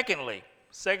 Secondly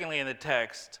in the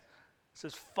text, it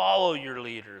says, follow your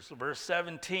leaders. Verse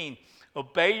 17,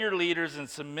 obey your leaders and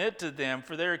submit to them,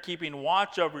 for they are keeping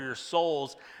watch over your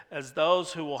souls as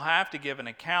those who will have to give an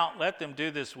account. Let them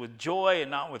do this with joy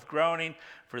and not with groaning,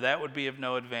 for that would be of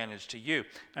no advantage to you.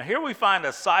 Now here we find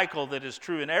a cycle that is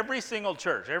true in every single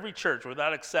church, every church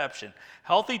without exception.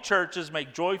 Healthy churches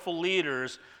make joyful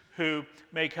leaders who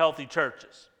make healthy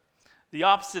churches. The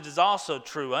opposite is also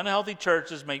true. Unhealthy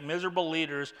churches make miserable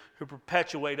leaders who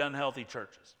perpetuate unhealthy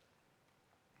churches.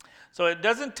 So it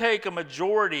doesn't take a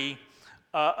majority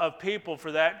of people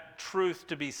for that truth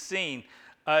to be seen.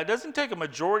 It doesn't take a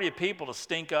majority of people to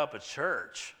stink up a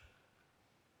church.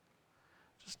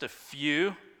 Just a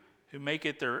few who make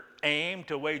it their aim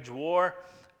to wage war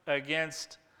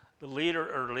against the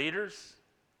leader or leaders.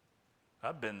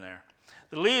 I've been there.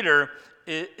 The leader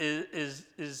is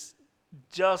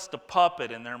just a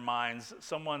puppet in their minds,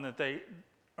 someone that they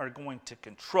are going to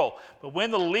control. But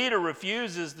when the leader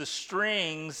refuses the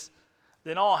strings,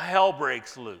 then all hell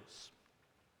breaks loose.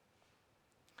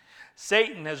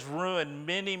 Satan has ruined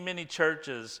many, many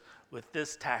churches with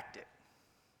this tactic.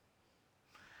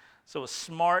 So a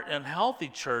smart and healthy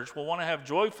church will want to have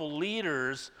joyful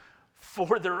leaders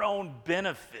for their own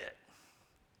benefit,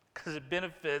 because it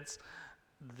benefits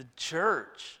the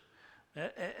church.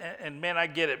 And man, I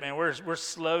get it, man. We're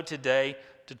slow today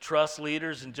to trust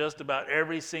leaders in just about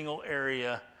every single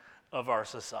area of our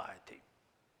society.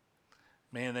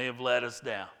 Man, they have let us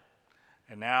down.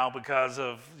 And now because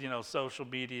of, social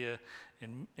media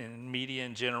and media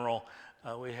in general,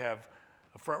 we have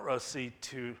a front row seat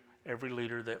to every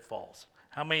leader that falls.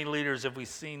 How many leaders have we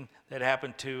seen that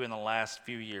happen to in the last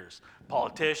few years?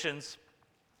 Politicians,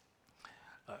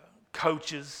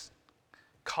 coaches,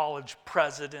 college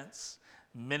presidents,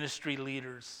 ministry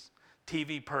leaders,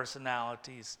 TV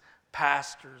personalities,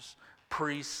 pastors,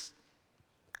 priests,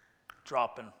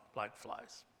 dropping like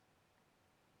flies.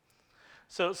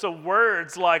 So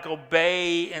words like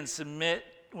obey and submit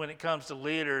when it comes to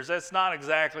leaders, that's not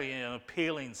exactly an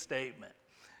appealing statement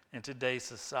in today's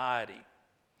society.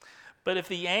 But if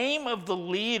the aim of the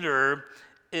leader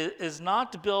is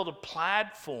not to build a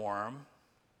platform,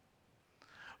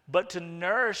 but to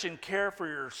nourish and care for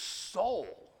your soul,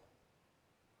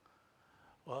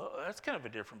 well, that's kind of a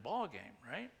different ballgame,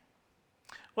 right?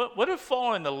 What if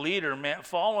following the leader meant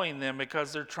following them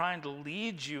because they're trying to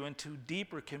lead you into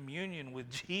deeper communion with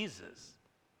Jesus?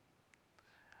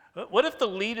 What if the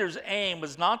leader's aim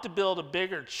was not to build a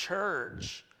bigger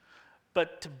church,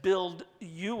 but to build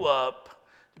you up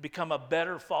to become a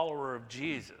better follower of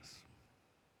Jesus?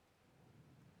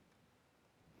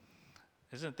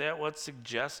 Isn't that what's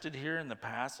suggested here in the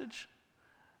passage?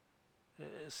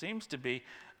 It seems to be.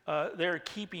 They're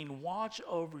keeping watch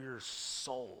over your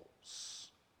souls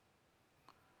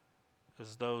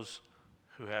as those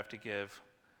who have to give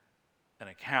an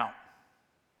account.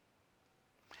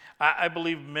 I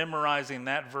believe memorizing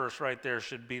that verse right there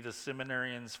should be the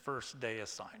seminarian's first day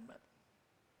assignment.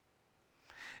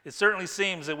 It certainly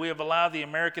seems that we have allowed the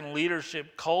American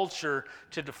leadership culture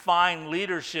to define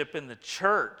leadership in the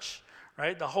church,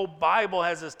 right? The whole Bible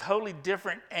has this totally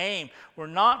different aim. We're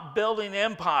not building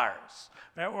empires.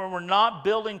 Right? We're not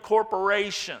building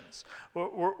corporations.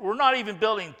 We're not even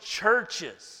building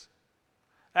churches.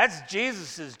 That's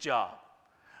Jesus' job.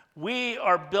 We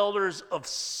are builders of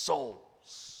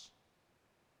souls.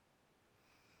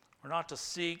 We're not to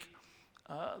seek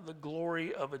the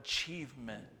glory of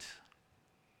achievement,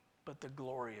 but the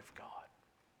glory of God.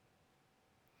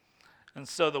 And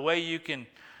so the way you can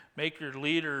make your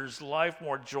leader's life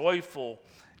more joyful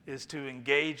is to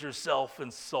engage yourself in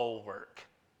soul work,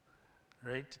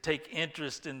 right? To take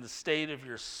interest in the state of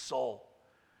your soul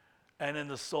and in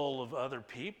the soul of other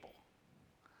people.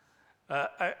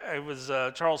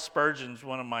 Charles Spurgeon's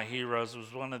one of my heroes,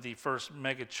 was one of the first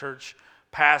mega church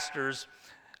pastors.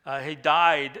 He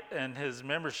died, and his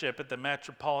membership at the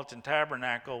Metropolitan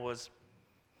Tabernacle was,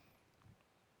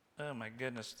 oh my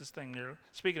goodness, this thing here,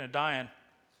 speaking of dying,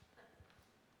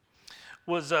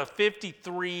 was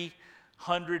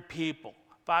 5,300 people,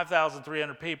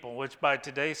 5,300 people, which by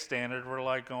today's standard, we're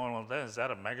like going, well, is that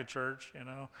a mega church, you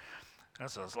know?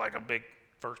 That's like a big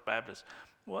First Baptist.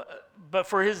 Well, but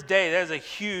for his day, that is a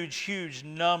huge, huge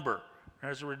number.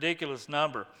 That's a ridiculous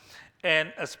number.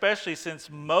 And especially since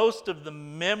most of the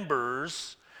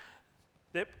members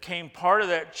that became part of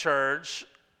that church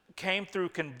came through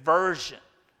conversion.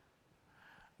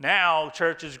 Now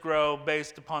churches grow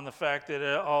based upon the fact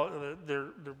that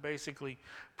they're basically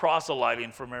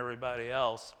proselyting from everybody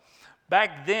else.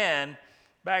 Back then,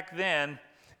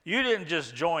 you didn't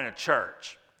just join a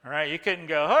church. All right, you couldn't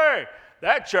go, hey,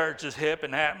 that church is hip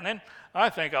and happening. I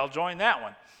think I'll join that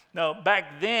one. No,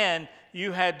 back then,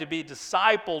 you had to be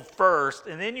discipled first,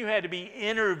 and then you had to be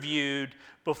interviewed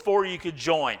before you could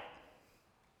join.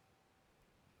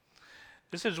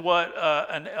 This is what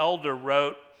an elder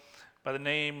wrote by the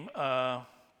name, I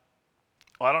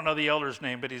don't know the elder's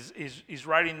name, but he's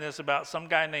writing this about some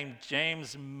guy named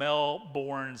James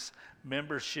Melbourne's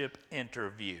membership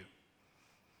interview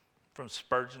from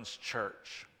Spurgeon's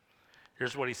church.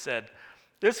 Here's what he said.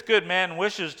 This good man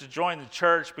wishes to join the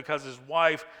church because his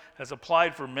wife has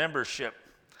applied for membership.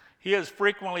 He has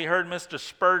frequently heard Mr.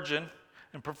 Spurgeon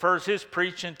and prefers his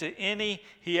preaching to any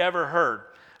he ever heard.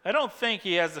 I don't think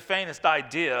he has the faintest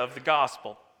idea of the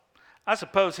gospel. I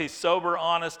suppose he's sober,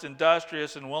 honest,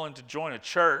 industrious, and willing to join a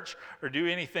church or do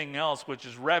anything else which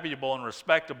is reputable and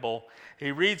respectable.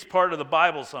 He reads part of the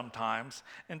Bible sometimes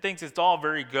and thinks it's all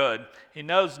very good. He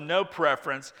knows no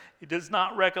preference. He does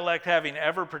not recollect having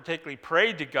ever particularly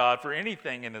prayed to God for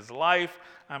anything in his life.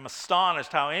 I'm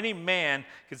astonished how any man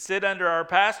could sit under our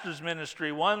pastor's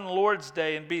ministry one Lord's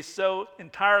Day and be so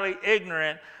entirely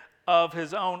ignorant of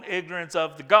his own ignorance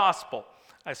of the gospel.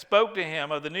 I spoke to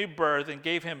him of the new birth and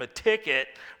gave him a ticket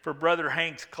for Brother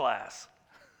Hank's class.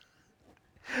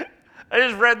 I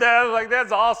just read that. I was like,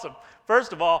 that's awesome.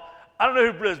 First of all, I don't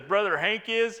know who his brother Hank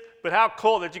is, but how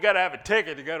cool that you got to have a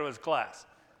ticket to go to his class.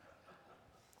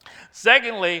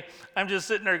 Secondly, I'm just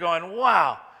sitting there going,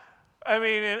 wow. I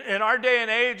mean, in our day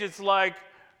and age, it's like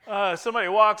somebody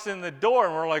walks in the door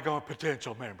and we're like, oh,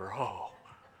 potential member, oh.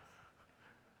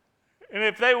 And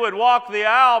if they would walk the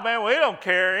aisle, man, we don't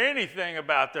care anything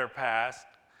about their past,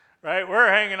 right? We're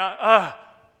hanging on,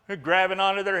 we're grabbing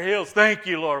onto their heels. Thank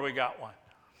you, Lord, we got one.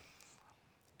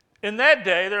 In that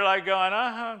day, they're like going,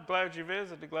 glad you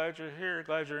visited, glad you're here,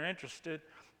 glad you're interested.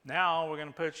 Now we're going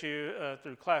to put you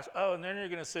through class. Oh, and then you're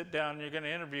going to sit down and you're going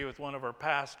to interview with one of our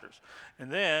pastors. And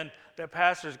then that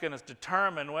pastor is going to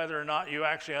determine whether or not you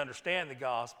actually understand the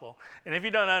gospel. And if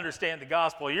you don't understand the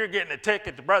gospel, you're getting a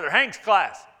ticket to Brother Hank's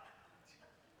class.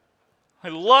 I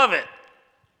love it.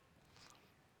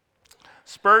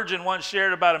 Spurgeon once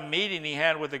shared about a meeting he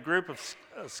had with a group of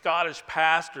Scottish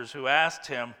pastors who asked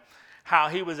him how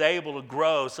he was able to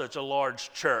grow such a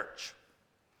large church.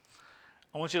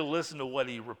 I want you to listen to what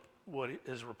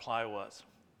his reply was.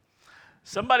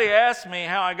 Somebody asked me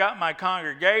how I got my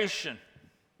congregation.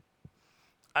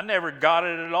 I never got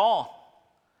it at all.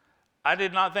 I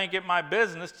did not think it my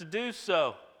business to do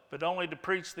so, but only to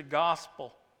preach the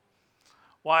gospel.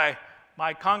 Why,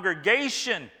 my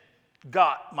congregation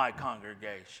got my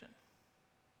congregation.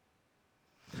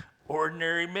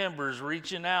 Ordinary members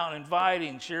reaching out,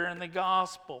 inviting, sharing the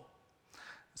gospel.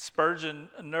 Spurgeon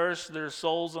nourished their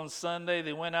souls on Sunday.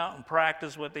 They went out and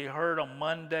practiced what they heard on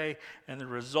Monday, and the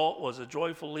result was a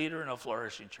joyful leader and a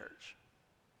flourishing church.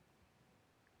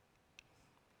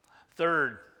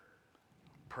 Third,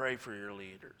 pray for your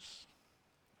leaders.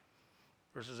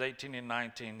 Verses 18 and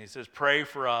 19, he says, pray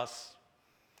for us.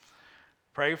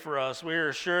 Pray for us. We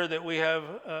are sure that we have,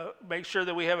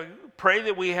 pray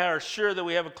that we are sure that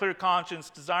we have a clear conscience,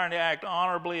 desiring to act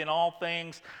honorably in all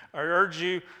things. I urge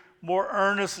you more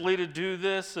earnestly to do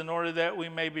this in order that we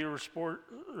may be restored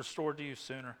to you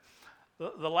sooner.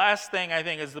 The last thing I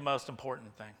think is the most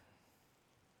important thing.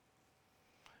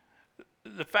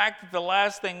 The fact that the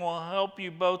last thing will help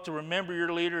you both to remember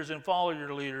your leaders and follow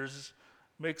your leaders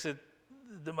makes it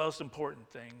the most important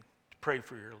thing, to pray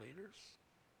for your leaders.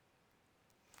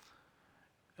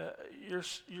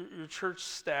 Your church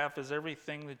staff is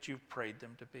everything that you've prayed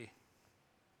them to be.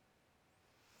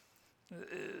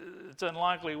 It's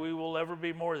unlikely we will ever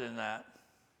be more than that.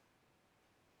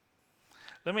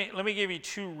 Let me give you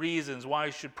two reasons why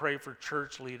you should pray for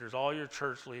church leaders, all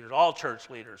church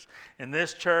leaders. In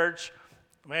this church,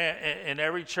 man, in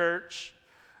every church,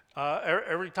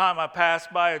 every time I pass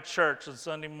by a church on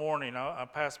Sunday morning, I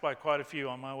pass by quite a few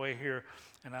on my way here,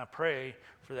 and I pray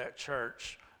for that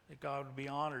church, that God would be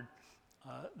honored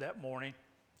that morning.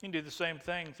 You can do the same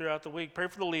thing throughout the week. Pray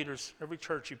for the leaders, every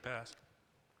church you pass.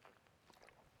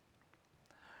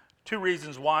 Two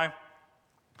reasons why.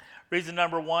 Reason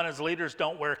number one is leaders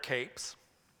don't wear capes.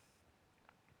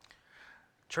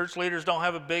 Church leaders don't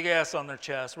have a big S on their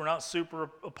chest. We're not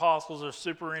super apostles or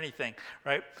super anything,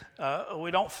 right? We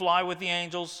don't fly with the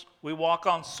angels. We walk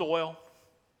on soil.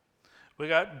 We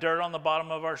got dirt on the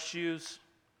bottom of our shoes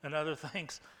and other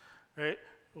things, right?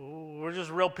 We're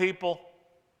just real people.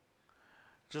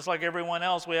 Just like everyone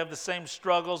else, we have the same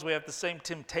struggles, we have the same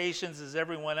temptations as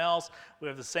everyone else, we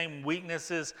have the same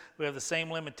weaknesses, we have the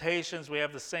same limitations, we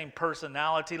have the same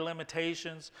personality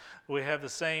limitations, we have the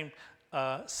same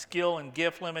skill and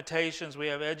gift limitations, we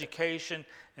have education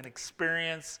and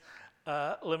experience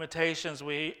limitations,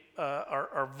 we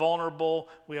are vulnerable,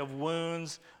 we have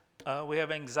wounds, we have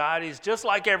anxieties, just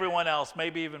like everyone else,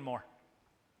 maybe even more.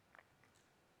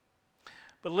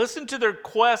 But listen to their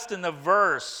request in the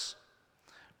verse.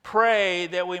 Pray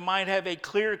that we might have a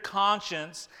clear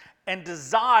conscience and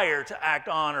desire to act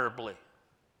honorably.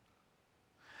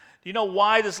 Do you know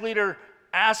why this leader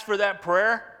asked for that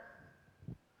prayer?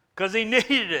 Because he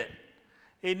needed it.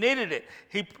 He needed it.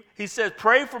 He says,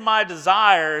 pray for my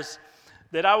desires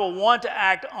that I will want to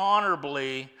act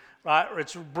honorably, right?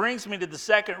 Which brings me to the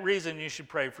second reason you should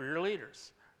pray for your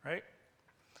leaders, right?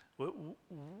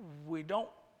 We don't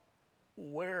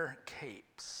wear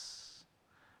capes,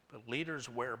 but leaders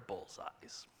wear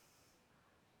bullseyes.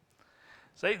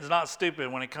 Satan's not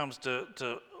stupid when it comes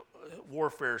to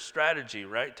warfare strategy,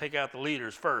 right? Take out the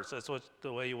leaders first. That's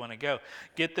the way you want to go.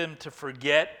 Get them to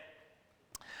forget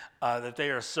that they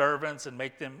are servants and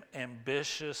make them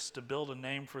ambitious to build a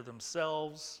name for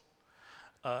themselves.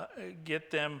 Get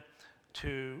them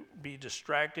to be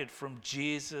distracted from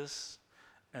Jesus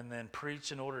and then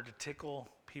preach in order to tickle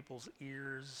people's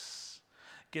ears.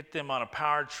 Get them on a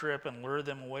power trip and lure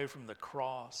them away from the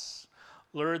cross.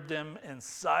 Lure them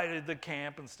inside the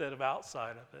camp instead of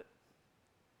outside of it.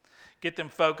 Get them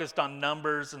focused on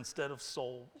numbers instead of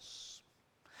souls.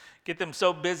 Get them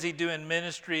so busy doing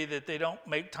ministry that they don't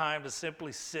make time to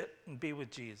simply sit and be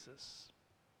with Jesus.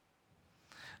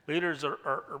 Leaders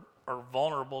are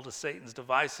vulnerable to Satan's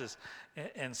devices,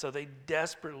 and so they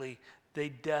desperately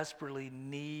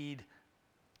need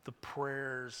the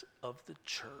prayers of the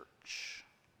church.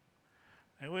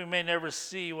 And we may never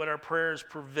see what our prayers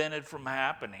prevented from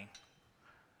happening.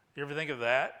 You ever think of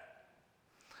that?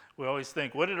 We always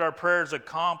think, what did our prayers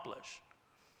accomplish?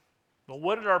 But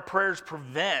what did our prayers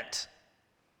prevent?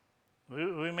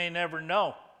 We may never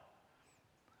know,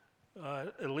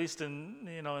 at least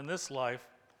in this life.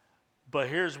 But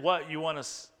here's what you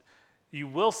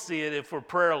will see it if we're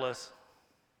prayerless.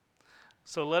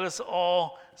 So let us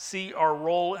all see our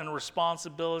role and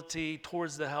responsibility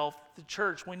towards the health of the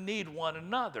church. We need one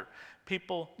another.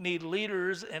 People need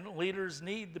leaders, and leaders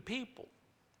need the people.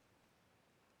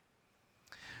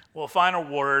 Well, final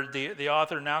word. The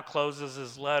author now closes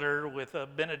his letter with a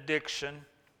benediction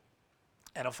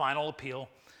and a final appeal.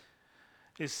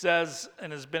 He says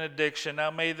in his benediction,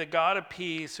 "Now may the God of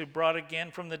peace, who brought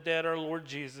again from the dead our Lord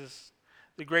Jesus,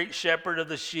 the great shepherd of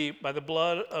the sheep, by the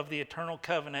blood of the eternal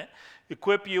covenant,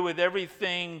 equip you with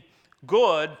everything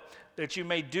good, that you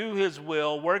may do his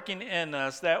will, working in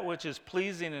us that which is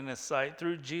pleasing in his sight,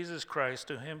 through Jesus Christ.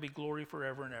 To him be glory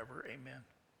forever and ever. Amen."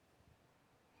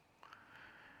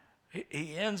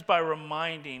 He ends by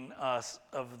reminding us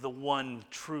of the one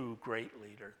true great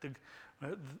leader,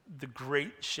 the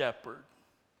great shepherd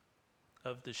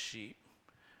of the sheep.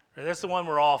 That's the one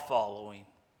we're all following.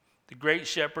 The great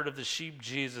shepherd of the sheep,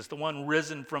 Jesus, the one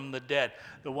risen from the dead,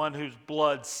 the one whose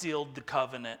blood sealed the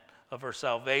covenant of our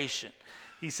salvation.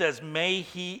 He says, may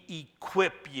he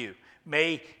equip you.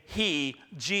 May he,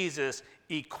 Jesus,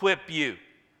 equip you.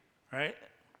 Right?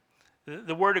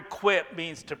 The word equip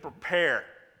means to prepare,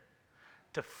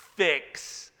 to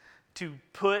fix, to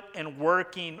put in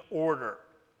working order.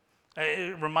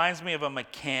 It reminds me of a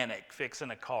mechanic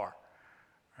fixing a car,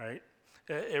 right?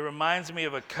 It reminds me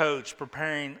of a coach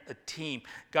preparing a team.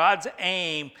 God's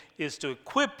aim is to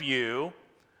equip you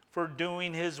for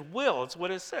doing his will. It's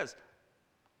what it says.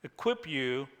 Equip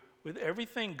you with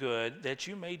everything good that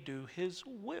you may do his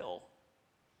will.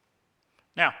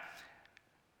 Now,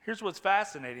 here's what's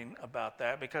fascinating about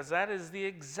that, because that is the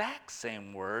exact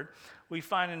same word we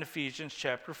find in Ephesians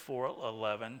chapter 4,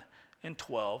 11 and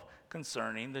 12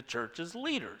 concerning the church's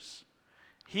leaders.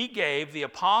 He gave the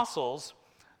apostles,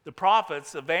 the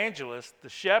prophets, evangelists, the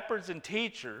shepherds and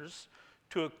teachers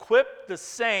to equip the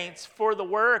saints for the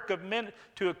work of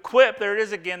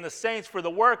the saints for the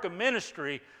work of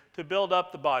ministry, to build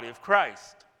up the body of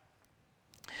Christ.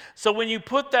 So when you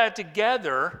put that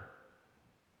together,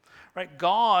 right,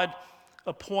 God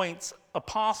appoints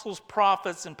apostles,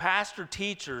 prophets, and pastor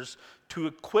teachers to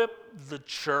equip the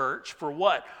church for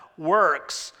what?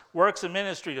 Works of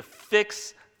ministry, to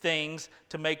fix things,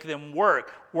 to make them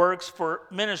work. Works for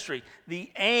ministry.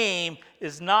 The aim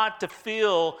is not to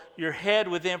fill your head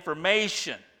with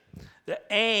information. The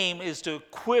aim is to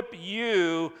equip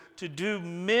you to do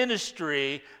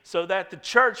ministry so that the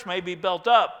church may be built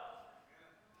up.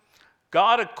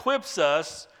 God equips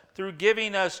us through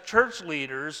giving us church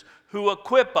leaders who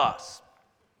equip us.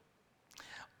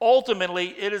 Ultimately,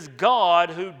 it is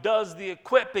God who does the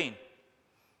equipping,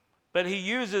 but he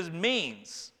uses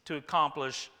means to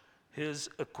accomplish his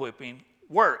equipping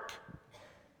work.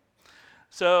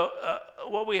 So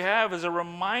what we have is a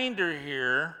reminder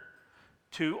here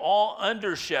to all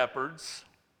under shepherds,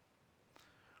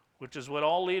 which is what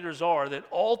all leaders are, that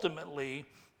ultimately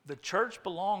the church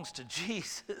belongs to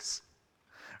Jesus,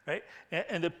 right?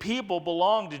 And the people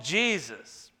belong to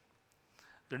Jesus.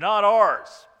 They're not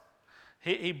ours.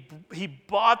 He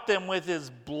bought them with his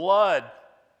blood,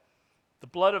 the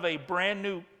blood of a brand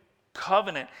new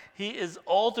covenant. He is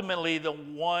ultimately the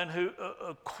one who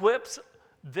equips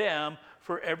them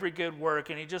for every good work,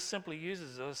 and he just simply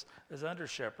uses us as under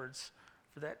shepherds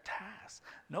for that task.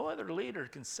 No other leader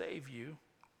can save you.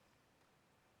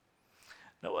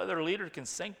 No other leader can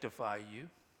sanctify you.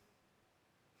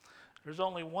 There's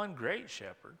only one great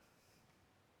shepherd.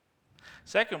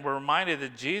 Second, we're reminded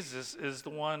that Jesus is the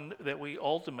one that we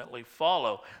ultimately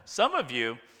follow. Some of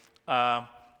you,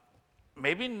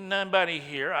 maybe nobody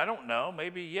here, I don't know,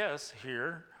 maybe yes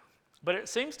here, but it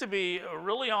seems to be a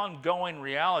really ongoing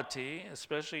reality,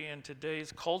 especially in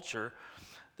today's culture,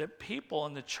 that people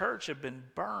in the church have been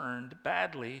burned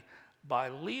badly by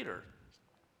leaders.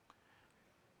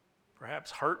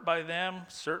 Perhaps hurt by them,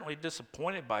 certainly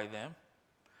disappointed by them.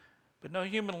 But no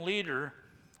human leader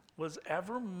was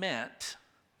ever meant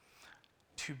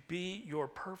to be your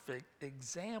perfect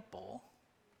example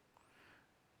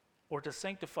or to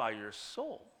sanctify your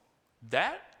soul.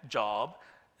 That job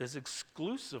is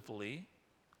exclusively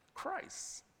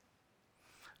Christ's.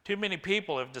 Too many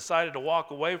people have decided to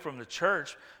walk away from the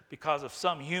church because of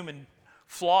some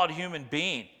flawed human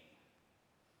being.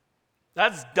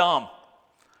 That's dumb.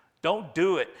 Don't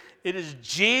do it. It is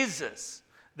Jesus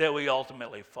that we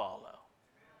ultimately follow.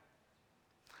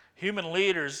 Human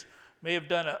leaders may have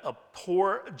done a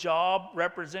poor job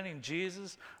representing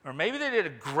Jesus, or maybe they did a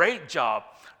great job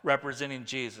representing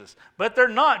Jesus, but they're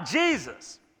not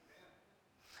Jesus.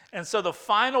 And so the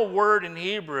final word in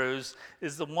Hebrews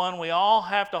is the one we all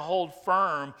have to hold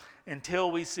firm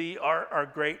until we see our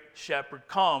great shepherd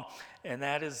come. And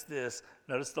that is this.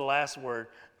 Notice the last word,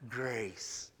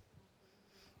 grace.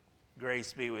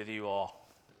 Grace be with you all.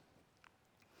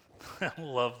 I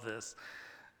love this.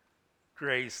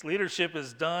 Grace. Leadership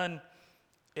is done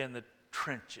in the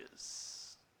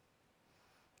trenches.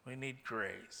 We need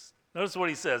grace. Notice what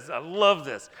he says. I love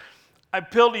this. I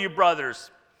appeal to you,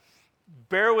 brothers.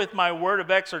 Bear with my word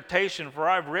of exhortation, for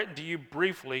I've written to you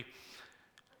briefly.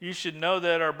 You should know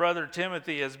that our brother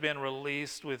Timothy has been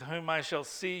released, with whom I shall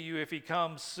see you if he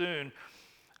comes soon.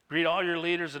 Greet all your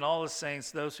leaders and all the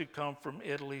saints. Those who come from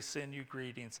Italy send you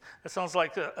greetings. That sounds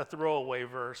like a throwaway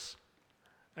verse.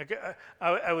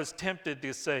 I was tempted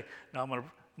to say, no, I'm going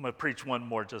to preach one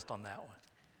more just on that one.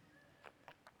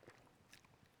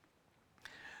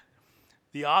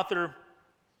 The author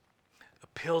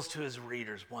appeals to his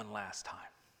readers one last time.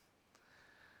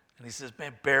 And he says,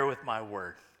 man, bear with my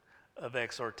word of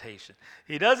exhortation.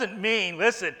 He doesn't mean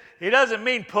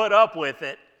put up with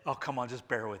it. Oh, come on, just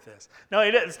bear with this. No,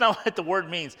 it's not what the word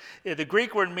means. The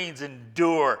Greek word means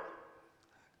endure.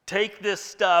 Take this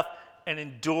stuff and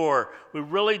endure. We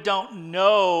really don't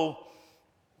know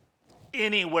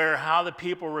anywhere how the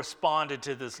people responded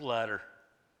to this letter.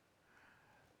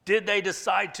 Did they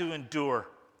decide to endure?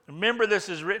 Remember, this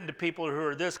is written to people who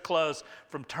are this close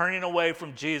from turning away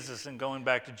from Jesus and going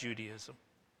back to Judaism.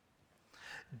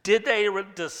 Did they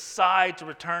decide to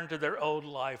return to their old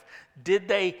life? Did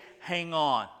they hang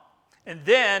on? And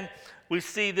then we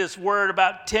see this word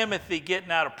about Timothy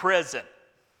getting out of prison.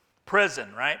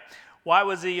 Prison, right? Why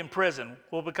was he in prison?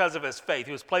 Well, because of his faith.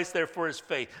 He was placed there for his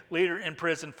faith. Leader in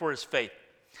prison for his faith.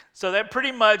 So that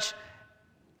pretty much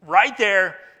right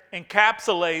there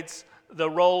encapsulates the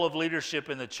role of leadership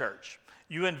in the church.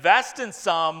 You invest in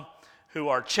some who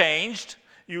are changed.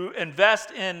 You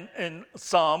invest in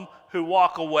some who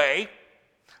walk away.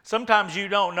 Sometimes you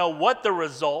don't know what the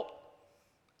result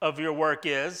of your work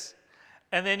is.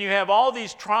 And then you have all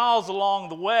these trials along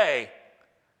the way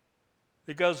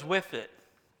that goes with it.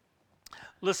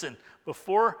 Listen,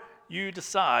 before you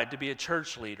decide to be a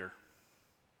church leader,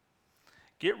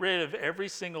 get rid of every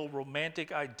single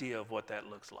romantic idea of what that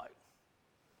looks like.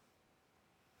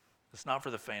 It's not for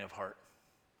the faint of heart.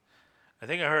 I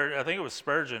think it was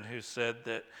Spurgeon who said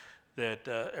that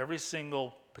every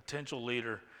single potential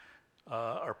leader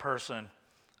or person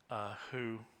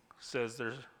who says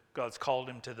God's called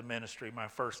him to the ministry, my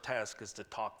first task is to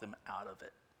talk them out of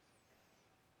it.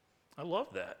 I love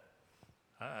that.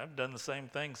 I've done the same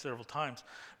thing several times,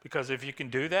 because if you can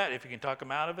do that, if you can talk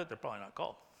them out of it, they're probably not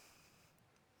called.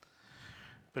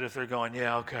 But if they're going,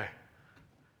 yeah, okay,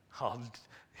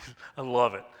 I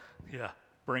love it. Yeah,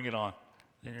 bring it on.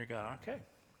 Then you're going, okay.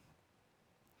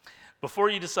 Before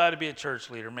you decide to be a church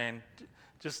leader, man,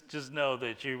 just know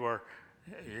that you're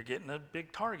getting a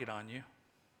big target on you.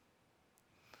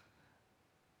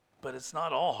 But it's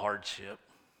not all hardship,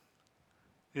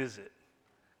 is it?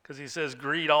 Because he says,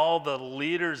 greet all the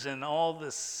leaders and all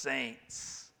the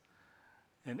saints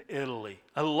in Italy.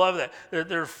 I love that.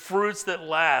 They're fruits that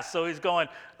last. So he's going,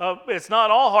 it's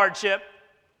not all hardship.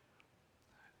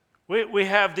 We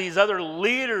have these other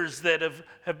leaders that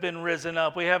have been risen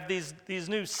up. We have these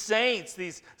new saints.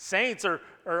 These saints are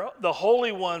the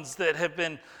holy ones that have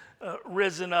been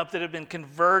risen up, that have been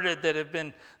converted, that have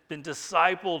been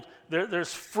discipled.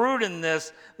 There's fruit in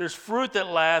this. There's fruit that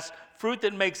lasts, fruit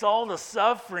that makes all the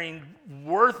suffering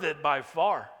worth it by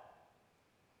far.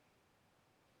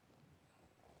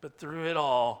 But through it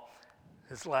all,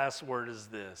 his last word is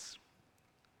this: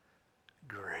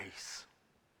 grace.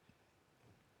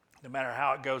 No matter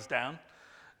how it goes down,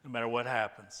 no matter what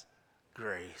happens,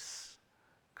 grace.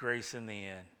 Grace in the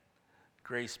end.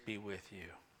 Grace be with you.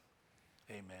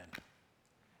 Amen.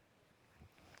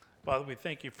 Father, we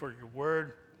thank you for your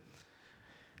word.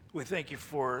 We thank you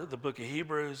for the book of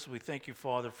Hebrews. We thank you,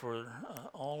 Father, for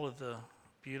all of the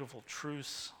beautiful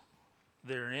truths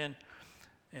therein.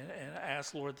 And I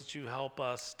ask, Lord, that you help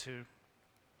us to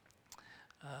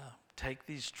take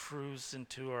these truths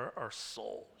into our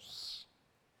souls.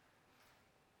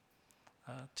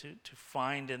 To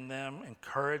find in them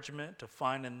encouragement, to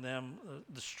find in them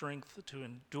the strength to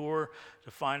endure,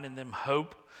 to find in them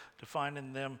hope, to find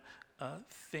in them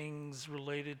things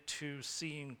related to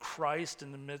seeing Christ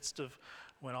in the midst of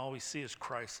when all we see is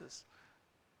crisis.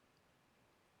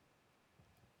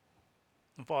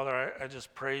 And Father, I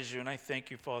just praise you and I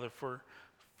thank you, Father, for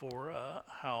for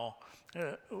how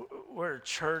we're a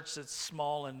church that's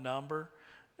small in number,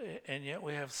 and yet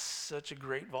we have such a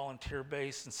great volunteer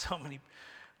base and so many.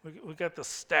 We got the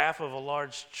staff of a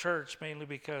large church mainly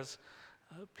because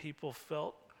people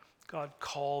felt God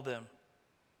called them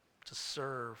to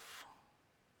serve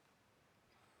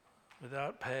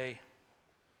without pay,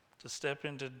 to step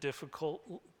into difficult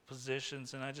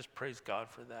positions, and I just praise God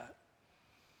for that.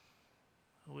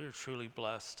 We are truly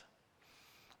blessed.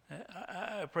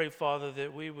 I pray, Father,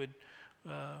 that we would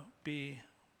be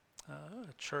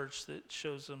a church that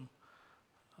shows them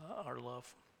our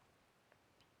love,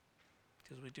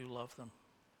 because we do love them.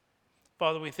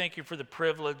 Father, we thank you for the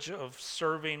privilege of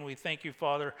serving. We thank you,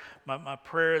 Father. My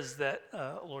prayer is that,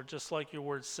 Lord, just like your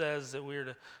word says, that we are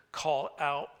to call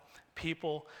out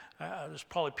people. There's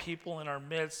probably people in our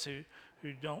midst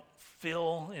who don't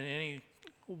feel in any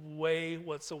way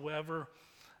whatsoever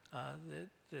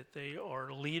that they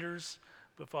are leaders.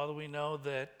 But Father, we know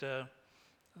that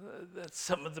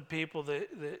some of the people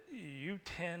that you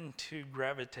tend to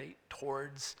gravitate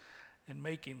towards in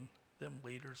making them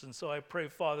leaders. And so I pray,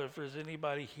 Father, if there's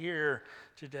anybody here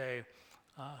today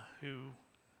who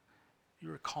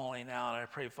you are calling out, I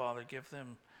pray, Father, give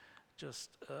them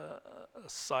just a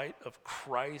sight of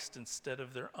Christ instead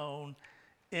of their own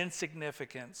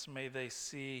insignificance. May they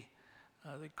see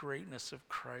the greatness of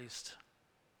Christ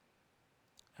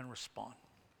and respond.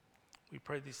 We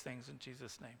pray these things in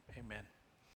Jesus' name. Amen.